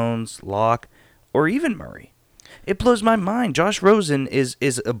 Jones, Locke, or even Murray. It blows my mind. Josh Rosen is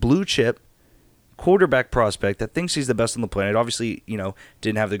a blue chip quarterback prospect that thinks he's the best on the planet. Obviously,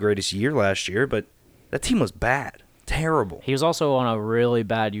 didn't have the greatest year last year, but that team was bad. Terrible. He was also on a really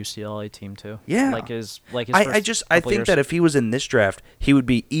bad UCLA team too. Yeah. Like his I first think couple years. that if he was in this draft, he would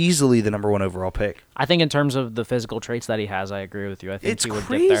be easily the number 1 overall pick. I think in terms of the physical traits that he has, I agree with you. I think It's he would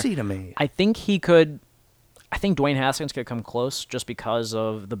get there. crazy to me. I think he could. I think Dwayne Haskins could come close just because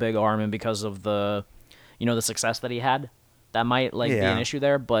of the big arm and because of the success that he had. That might be an issue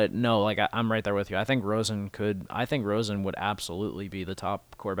there, but no, I'm right there with you. I think Rosen would absolutely be the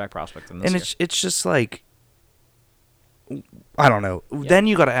top quarterback prospect in this And year. it's just like, I don't know. Yeah. Then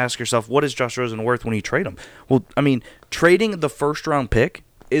you got to ask yourself, what is Josh Rosen worth when you trade him? Well, I mean, trading the first round pick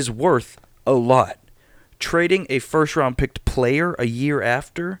is worth a lot. Trading a first-round picked player a year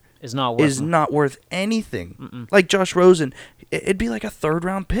after is not worth anything. Mm-mm. Like Josh Rosen, it'd be like a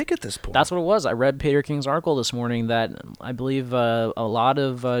third-round pick at this point. That's what it was. I read Peter King's article this morning that I believe a lot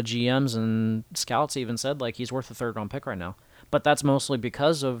of GMs and scouts even said like he's worth a third-round pick right now. But that's mostly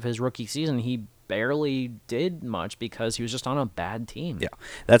because of his rookie season. He barely did much because he was just on a bad team. Yeah,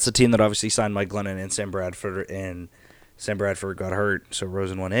 that's the team that obviously signed Mike Glennon and Sam Bradford, and Sam Bradford got hurt, so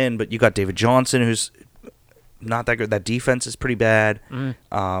Rosen went in. But you got David Johnson, who's not that good. That defense is pretty bad.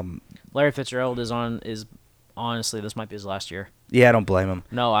 Larry Fitzgerald is honestly, this might be his last year. Yeah, I don't blame him.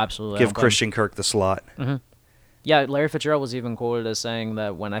 No, absolutely. Give Christian Kirk the slot. Mm-hmm. Yeah, Larry Fitzgerald was even quoted as saying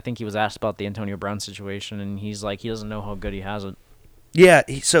that when I think he was asked about the Antonio Brown situation, and he's like, he doesn't know how good he has it. Yeah,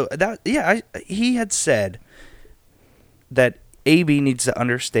 he had said that AB needs to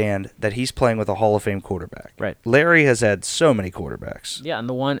understand that he's playing with a Hall of Fame quarterback. Right. Larry has had so many quarterbacks. Yeah,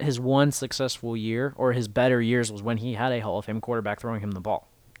 and his one successful year, or his better years, was when he had a Hall of Fame quarterback throwing him the ball.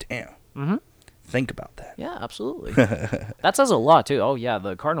 Damn. Mm-hmm. Think about that. Yeah, absolutely. That says a lot too. Oh yeah,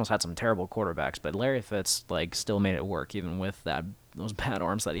 the Cardinals had some terrible quarterbacks, but Larry Fitz still made it work even with those bad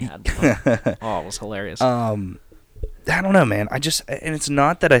arms that he had. Oh, it was hilarious. I don't know, man. And it's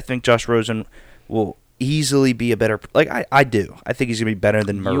not that I think Josh Rosen will easily be a better. I do. I think he's gonna be better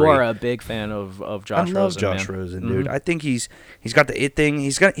than Murray. You are a big fan of Josh Rosen. I love Josh Rosen, dude. I think he's got the it thing.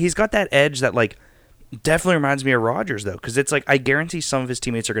 He's got that edge that definitely reminds me of Rodgers though, because it's I guarantee some of his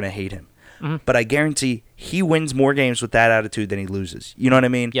teammates are gonna hate him. Mm-hmm. But I guarantee he wins more games with that attitude than he loses. You know what I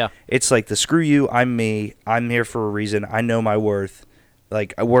mean? Yeah. It's the screw you, I'm me, I'm here for a reason, I know my worth.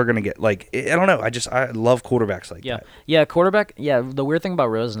 We're going to get, I don't know, I love quarterbacks like that. Yeah, quarterback, the weird thing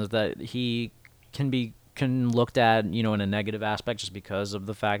about Rosen is that he can looked at, in a negative aspect just because of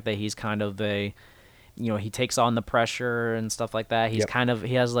the fact that he's kind of he takes on the pressure and stuff like that. He's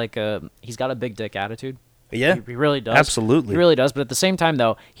he's got a big dick attitude. Yeah, he really does. Absolutely, he really does. But at the same time,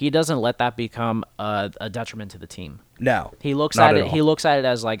 though, he doesn't let that become a detriment to the team. No, he looks at it. He looks at it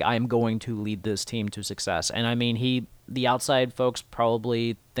as I'm going to lead this team to success. And I mean, the outside folks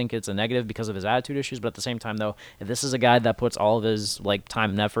probably think it's a negative because of his attitude issues. But at the same time, though, if this is a guy that puts all of his time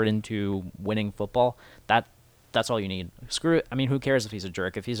and effort into winning football, that's all you need. Screw it. I mean, who cares if he's a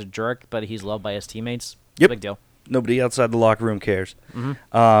jerk? If he's a jerk, but he's loved by his teammates, it's a big deal. Nobody outside the locker room cares.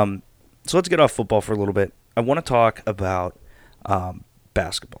 Mm-hmm. So let's get off football for a little bit. I want to talk about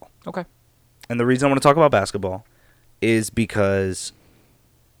basketball. Okay. And the reason I want to talk about basketball is because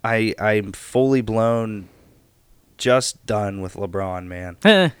I'm fully blown, just done with LeBron, man.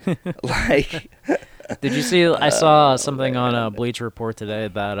 Did you see? I saw something on Bleacher Report today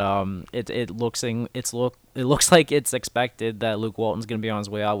that it looks like it's expected that Luke Walton's going to be on his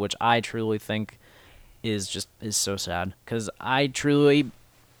way out, which I truly think is so sad, because I truly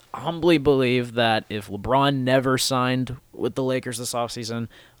humbly believe that if LeBron never signed with the Lakers this offseason,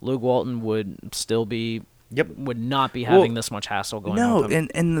 Luke Walton would still be would not be having this much hassle going on with him.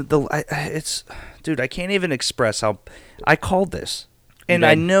 It's dude, I can't even express how I called this. And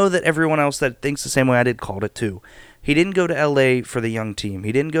I know that everyone else that thinks the same way I did called it too. He didn't go to L.A. for the young team.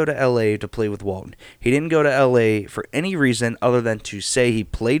 He didn't go to L.A. to play with Walton. He didn't go to L.A. for any reason other than to say he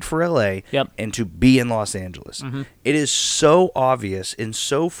played for L.A. and to be in Los Angeles. Mm-hmm. It is so obvious and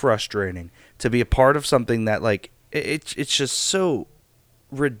so frustrating to be a part of something that, it's just so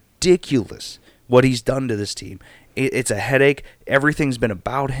ridiculous what he's done to this team. It's a headache. Everything's been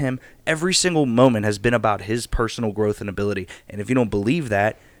about him. Every single moment has been about his personal growth and ability. And if you don't believe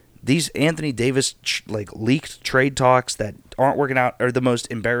that, these Anthony Davis leaked trade talks that aren't working out are the most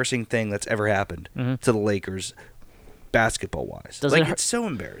embarrassing thing that's ever happened to the Lakers basketball-wise. It's so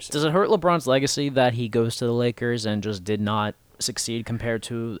embarrassing. Does it hurt LeBron's legacy that he goes to the Lakers and just did not succeed compared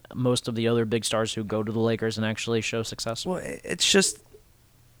to most of the other big stars who go to the Lakers and actually show success? Well, it's just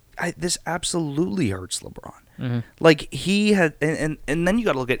this absolutely hurts LeBron. Mm-hmm. He had, and then you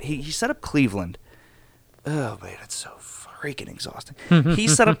got to look at he set up Cleveland. Oh man, it's so freaking exhausting. He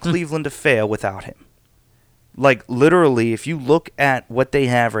set up Cleveland to fail without him. Literally, if you look at what they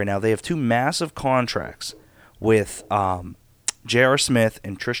have right now, they have two massive contracts with J.R. Smith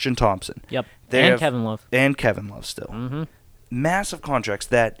and Tristan Thompson. Yep. Kevin Love. And Kevin Love still. Mm-hmm. Massive contracts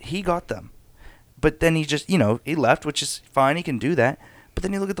that he got them. But then he just, he left, which is fine. He can do that. But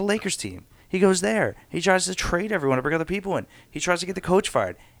then you look at the Lakers team. He goes there. He tries to trade everyone to bring other people in. He tries to get the coach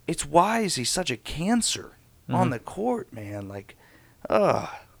fired. It's why is he such a cancer on the court, man?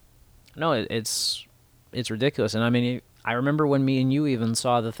 No, it's ridiculous. And I mean, I remember when me and you even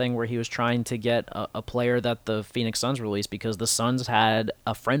saw the thing where he was trying to get a player that the Phoenix Suns released because the Suns had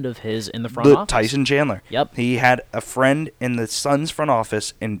a friend of his in the front office. Tyson Chandler. Yep. He had a friend in the Suns front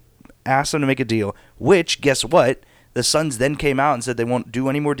office and asked him to make a deal, which, guess what? The Suns then came out and said they won't do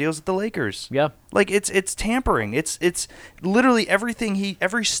any more deals with the Lakers. Yeah. Like, it's tampering. It's literally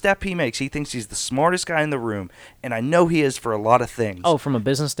every step he makes, he thinks he's the smartest guy in the room, and I know he is for a lot of things. Oh, from a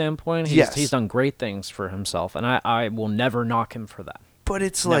business standpoint, Yes. he's done great things for himself, and I will never knock him for that. But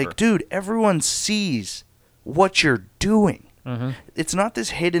it's Never. like, dude, everyone sees what you're doing. Mm-hmm. It's not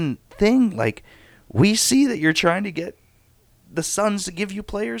this hidden thing. Like, we see that you're trying to get the Suns to give you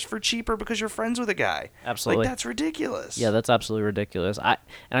players for cheaper because you're friends with a guy. Absolutely. Like, that's ridiculous. Yeah, that's absolutely ridiculous. I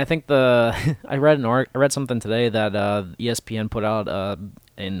think I read something today that ESPN put out a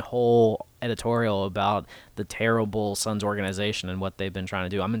whole editorial about the terrible Suns organization and what they've been trying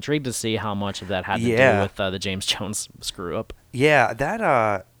to do. I'm intrigued to see how much of that had to do with the James Jones screw up. Yeah,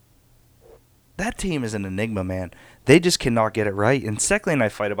 that team is an enigma, man. They just cannot get it right. And Seckley and I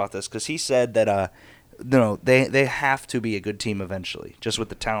fight about this because he said that they have to be a good team eventually, just with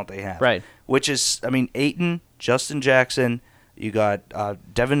the talent they have. Right. Which is, I mean, Ayton, Justin Jackson, you got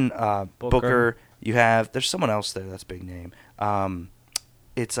Devin Booker. You have, there's someone else there that's a big name.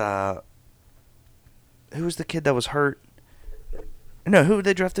 It's who was the kid that was hurt? No, who did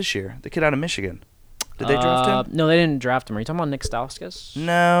they draft this year? The kid out of Michigan. Did they draft him? No, they didn't draft him. Are you talking about Nick Stauskas?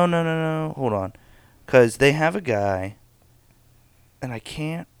 No. Hold on. Because they have a guy, and I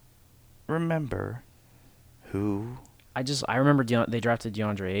can't remember who. I remember they drafted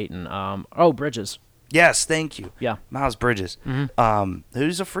DeAndre Ayton. Bridges. Yes, thank you. Yeah. Miles Bridges. Mm-hmm.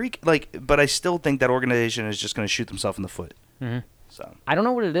 Who's a freak. But I still think that organization is just going to shoot themselves in the foot. Mm-hmm. So I don't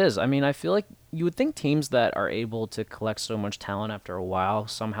know what it is. I mean, I feel like you would think teams that are able to collect so much talent after a while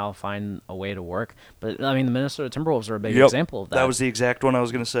somehow find a way to work. But, I mean, the Minnesota Timberwolves are a big example of that. That was the exact one I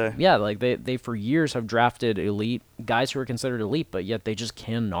was going to say. Yeah, like they for years have drafted elite guys who are considered elite, but yet they just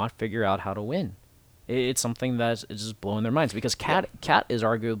cannot figure out how to win. It's something that is just blowing their minds because Cat is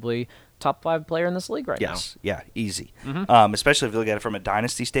arguably top 5 player in this league right now. Yes, yeah, easy. Mm-hmm. Especially if you look at it from a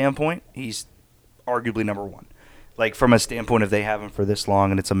dynasty standpoint, he's arguably number 1. Like, from a standpoint of they have him for this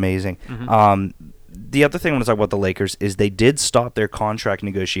long, and it's amazing. Mm-hmm. The other thing I want to talk about the Lakers is they did stop their contract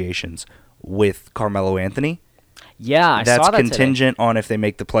negotiations with Carmelo Anthony. Yeah, I That's saw that contingent on if they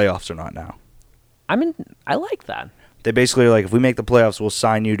make the playoffs or not now. I mean, I like that. They basically are like, if we make the playoffs, we'll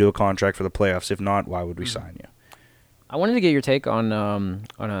sign you to a contract for the playoffs. If not, why would we sign you? I wanted to get your take on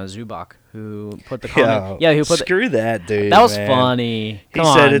Zubac, who put the comment. Yeah, who put screw that dude. That was man. funny. Come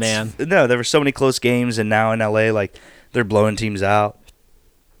He said on, man. No, there were so many close games, and now in LA, like, they're blowing teams out.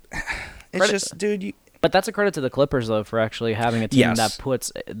 It's just, dude. But that's a credit to the Clippers, though, for actually having a team Yes. that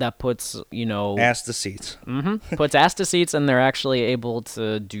puts ass to seats. puts ass to seats, and they're actually able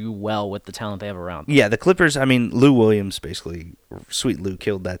to do well with the talent they have around. Yeah, the Clippers. I mean, Lou Williams basically, sweet Lou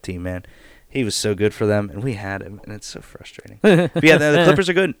killed that team, man. He was so good for them, and we had him, and it's so frustrating. But yeah, the Clippers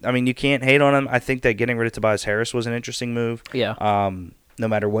are good. I mean, you can't hate on them. I think that getting rid of Tobias Harris was an interesting move. Yeah. No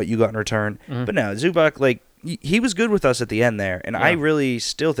matter what you got in return. Mm-hmm. But no, Zubac, like, he was good with us at the end there, and I really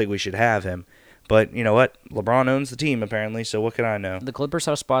still think we should have him. But you know what? LeBron owns the team, apparently, so what can I know? The Clippers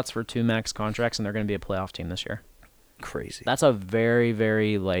have spots for 2 max contracts, and they're going to be a playoff team this year. Crazy. That's a very,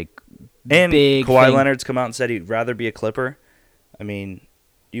 very, and big Kawhi thing. Leonard's come out and said he'd rather be a Clipper. I mean,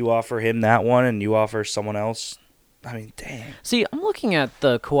 you offer him that one, and you offer someone else. I mean, dang. See, I'm looking at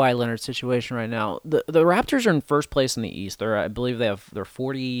the Kawhi Leonard situation right now. The Raptors are in first place in the East. I believe they're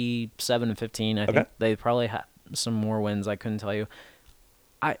 47-15. I think they probably have some more wins. I couldn't tell you.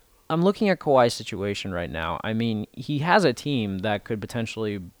 I'm looking at Kawhi's situation right now. I mean, he has a team that could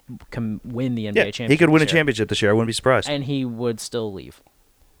potentially win the NBA championship. He could win a championship this year. I wouldn't be surprised. And he would still leave.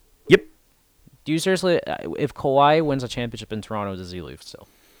 Yep. Do you seriously, if Kawhi wins a championship in Toronto, does he leave still?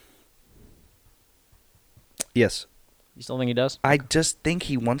 Yes. You still think he does? I just think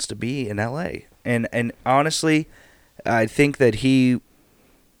he wants to be in LA. And honestly, I think that I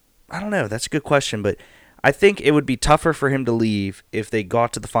don't know, that's a good question, but I think it would be tougher for him to leave if they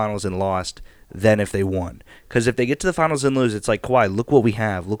got to the finals and lost than if they won. Because if they get to the finals and lose, it's like, Kawhi, look what we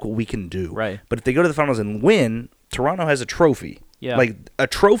have. Look what we can do. Right. But if they go to the finals and win, Toronto has a trophy. Yeah. Like, a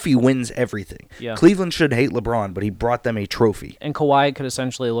trophy wins everything. Yeah. Cleveland should hate LeBron, but he brought them a trophy. And Kawhi could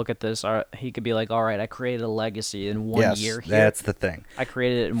essentially look at this. He could be like, all right, I created a legacy in 1 year here. That's the thing. I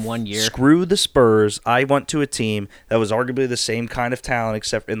created it in 1 year. Screw the Spurs. I went to a team that was arguably the same kind of talent,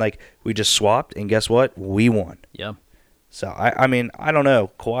 except, and like, we just swapped, and guess what? We won. Yeah. So, I mean, I don't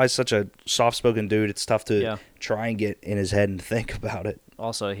know. Kawhi's such a soft-spoken dude. It's tough to try and get in his head and think about it.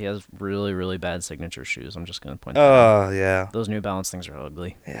 Also, he has really, really bad signature shoes. I'm just going to point that out. Oh, yeah. Those New Balance things are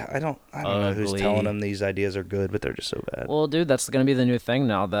ugly. Yeah, I don't know who's telling him these ideas are good, but they're just so bad. Well, dude, that's going to be the new thing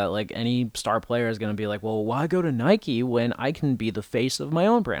now that, like, any star player is going to be like, well, why go to Nike when I can be the face of my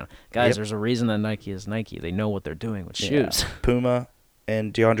own brand? Guys, there's a reason that Nike is Nike. They know what they're doing with shoes. Puma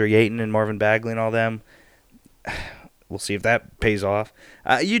and DeAndre Ayton and Marvin Bagley and all them. We'll see if that pays off.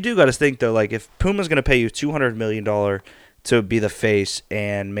 You do got to think, though, like, if Puma's going to pay you $200 million to be the face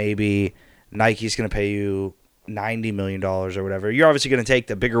and maybe Nike's going to pay you $90 million or whatever, you're obviously going to take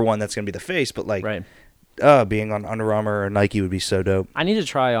the bigger one that's going to be the face, but, like, being on Under Armour or Nike would be so dope. I need to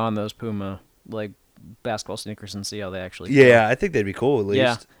try on those Puma, like, basketball sneakers and see how they actually feel. Yeah, I think they'd be cool at least.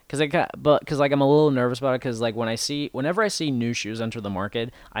 Yeah, because like I'm a little nervous about it because like whenever I see new shoes enter the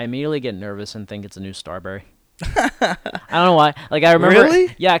market, I immediately get nervous and think it's a new Starbury. I don't know why. Like I remember,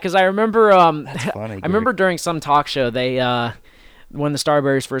 really? Yeah, because I remember. That's funny. I remember during some talk show they when the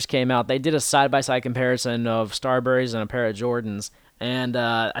Starburys first came out, they did a side-by-side comparison of Starburys and a pair of Jordans. And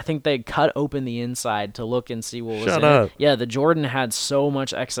I think they cut open the inside to look and see what was in it. Yeah, the Jordan had so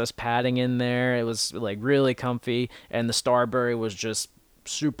much excess padding in there. It was like really comfy, and the Starbury was just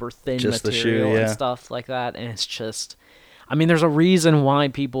super thin material and stuff like that. And it's just, I mean, there's a reason why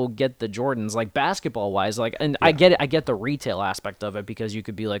people get the Jordans, like basketball wise. Like, and I get it. I get the retail aspect of it because you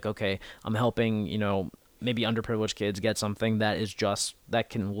could be like, okay, I'm helping, maybe underprivileged kids get something that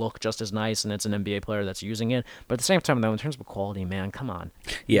can look just as nice, and it's an NBA player that's using it. But at the same time, though, in terms of quality, man, come on.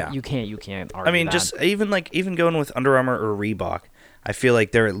 Yeah, you can't argue. I mean, that. just even going with Under Armour or Reebok, I feel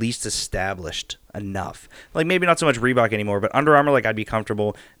like they're at least established enough. Like maybe not so much Reebok anymore, but Under Armour, like I'd be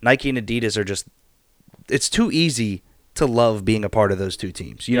comfortable. Nike and Adidas are just, it's too easy to love being a part of those two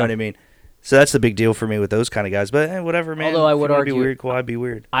teams. You know what I mean? So that's the big deal for me with those kind of guys. But whatever, man. Although I would argue, be weird, Kawhi be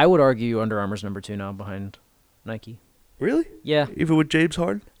weird. I would argue Under Armour's number 2 now behind Nike. Really? Yeah. Even with James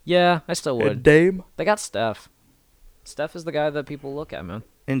Harden? Yeah, I still would. And Dame? They got Steph. Steph is the guy that people look at, man.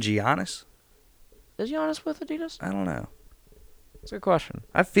 And Giannis? Is Giannis with Adidas? I don't know. That's a good question.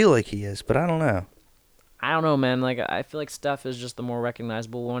 I feel like he is, but I don't know. I don't know, man. Like I feel like Steph is just the more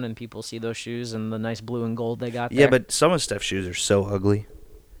recognizable one, and people see those shoes and the nice blue and gold they got there. Yeah, but some of Steph's shoes are so ugly.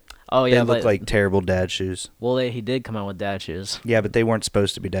 Oh yeah, they look like terrible dad shoes. Well, he did come out with dad shoes. Yeah, but they weren't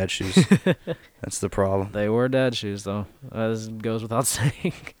supposed to be dad shoes. That's the problem. They were dad shoes, though. As goes without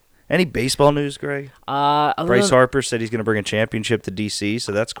saying. Any baseball news, Greg? Bryce Harper said he's going to bring a championship to D.C.,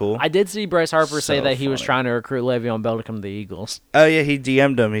 so that's cool. I did see Bryce Harper say that he was trying to recruit Le'Veon Bell to come to the Eagles. Oh yeah, he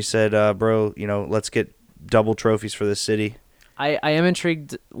DM'd him. He said, "Bro, let's get double trophies for this city." I am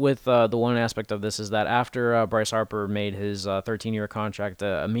intrigued with the one aspect of this is that after Bryce Harper made his 13-year contract,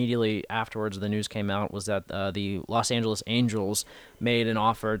 immediately afterwards the news came out was that the Los Angeles Angels made an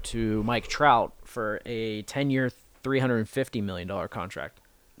offer to Mike Trout for a 10-year, $350 million contract.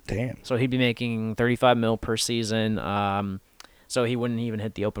 Damn. So he'd be making $35 million per season. So he wouldn't even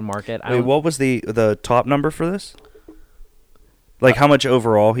hit the open market. Wait, what was the top number for this? Like how much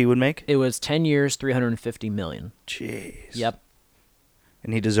overall he would make? It was 10 years, $350 million. Jeez. Yep.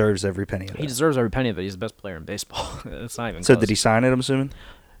 And he deserves every penny of it. He deserves every penny of it. He's the best player in baseball. It's not even So close. did he sign it, I'm assuming?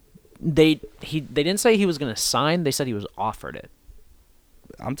 They didn't say he was going to sign. They said he was offered it.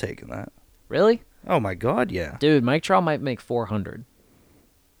 I'm taking that. Really? Oh, my God, yeah. Dude, Mike Trout might make $400.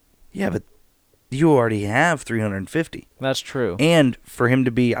 Yeah, but you already have $350. That's true. And for him to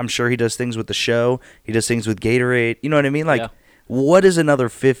be, I'm sure he does things with the show. He does things with Gatorade. You know what I mean? Like, what is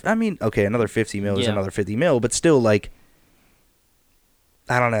another I mean, okay, another $50 million is another $50 million, but still, like,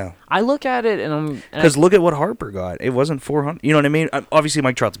 I don't know. I look at it and because look at what Harper got. It wasn't 400. You know what I mean? Obviously,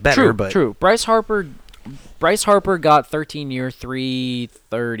 Mike Trout's better, but true. Bryce Harper got 13-year,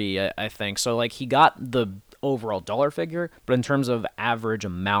 $330, I think. So like he got the overall dollar figure, but in terms of average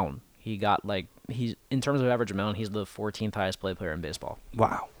amount, he got like he's the 14th highest paid player in baseball.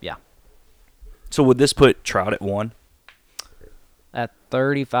 Wow. Yeah. So would this put Trout at 1? At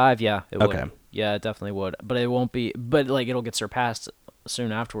 35, yeah, it okay. would. Yeah, it definitely would. But it won't be. But like it'll get surpassed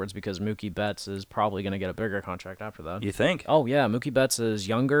soon afterwards because Mookie Betts is probably going to get a bigger contract after that. You think? Oh, yeah. Mookie Betts is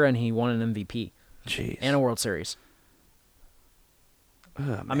younger, and he won an MVP. Jeez. And a World Series.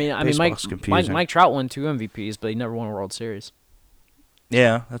 I mean, Mike Trout won 2 MVPs, but he never won a World Series.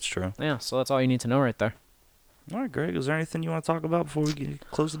 Yeah, that's true. Yeah, so that's all you need to know right there. All right, Greg, is there anything you want to talk about before we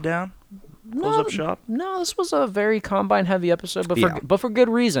close it down? Close up shop? No, this was a very Combine-heavy episode, but for good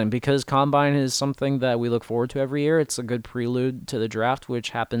reason, because Combine is something that we look forward to every year. It's a good prelude to the draft,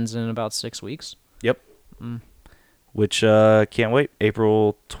 which happens in about 6 weeks. Yep. which can't wait.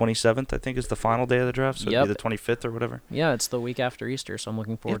 April 27th, I think, is the final day of the draft, so it'll be the 25th or whatever. Yeah, it's the week after Easter, so I'm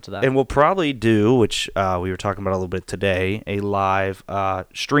looking forward to that. And we'll probably do, which we were talking about a little bit today, a live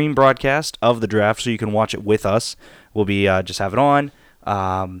stream broadcast of the draft, so you can watch it with us. We'll be just have it on.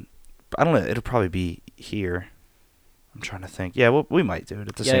 I don't know. It'll probably be here. I'm trying to think. Yeah, we might do it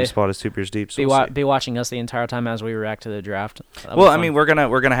at the same spot as 2 Beers Deep. So be watching us the entire time as we react to the draft. Well, I mean, we're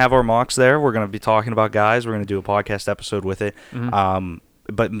gonna have our mocks there. We're gonna be talking about guys. We're gonna do a podcast episode with it. Mm-hmm.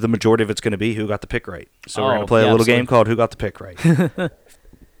 But the majority of it's gonna be who got the pick right. So we're gonna play a little game called Who Got the Pick Right.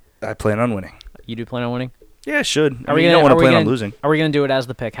 I plan on winning. You do plan on winning? Yeah, I should. You don't want to plan on losing. Are we gonna do it as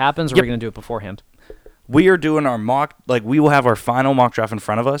the pick happens, or are we gonna do it beforehand? We are doing our mock. Like, we will have our final mock draft in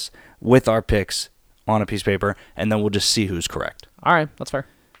front of us with our picks on a piece of paper, and then we'll just see who's correct. All right, that's fair.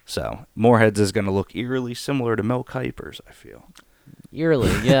 So Moorheads is going to look eerily similar to Mel Kiper's, I feel. Eerily,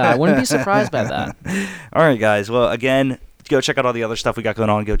 yeah. I wouldn't be surprised by that. All right, guys. Well, again, go check out all the other stuff we got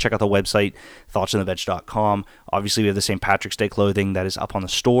going on. Go check out the website, thoughtsintheveg.com. Obviously, we have the St. Patrick's Day clothing that is up on the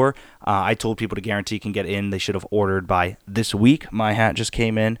store. I told people to guarantee can get in. They should have ordered by this week. My hat just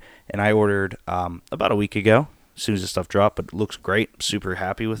came in, and I ordered about a week ago. As soon as the stuff dropped, but it looks great. I'm super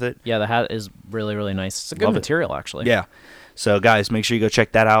happy with it. Yeah, the hat is really, really nice. It's a good material, actually. Yeah. So, guys, make sure you go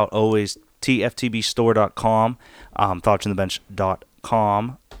check that out. Always tftbstore.com,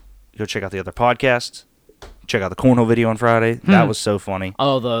 thoughtsinthebench.com. Go check out the other podcasts. Check out the cornhole video on Friday. That was so funny.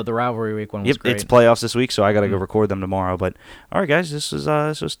 Oh, the rivalry week one was great. It's playoffs this week, so I got to go record them tomorrow. But, all right, guys, this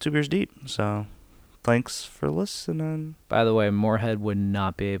was 2 Beers Deep. So, thanks for listening. By the way, Moorhead would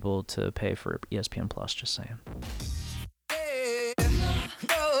not be able to pay for ESPN Plus, just saying.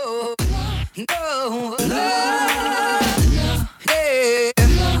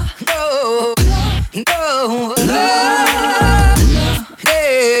 No.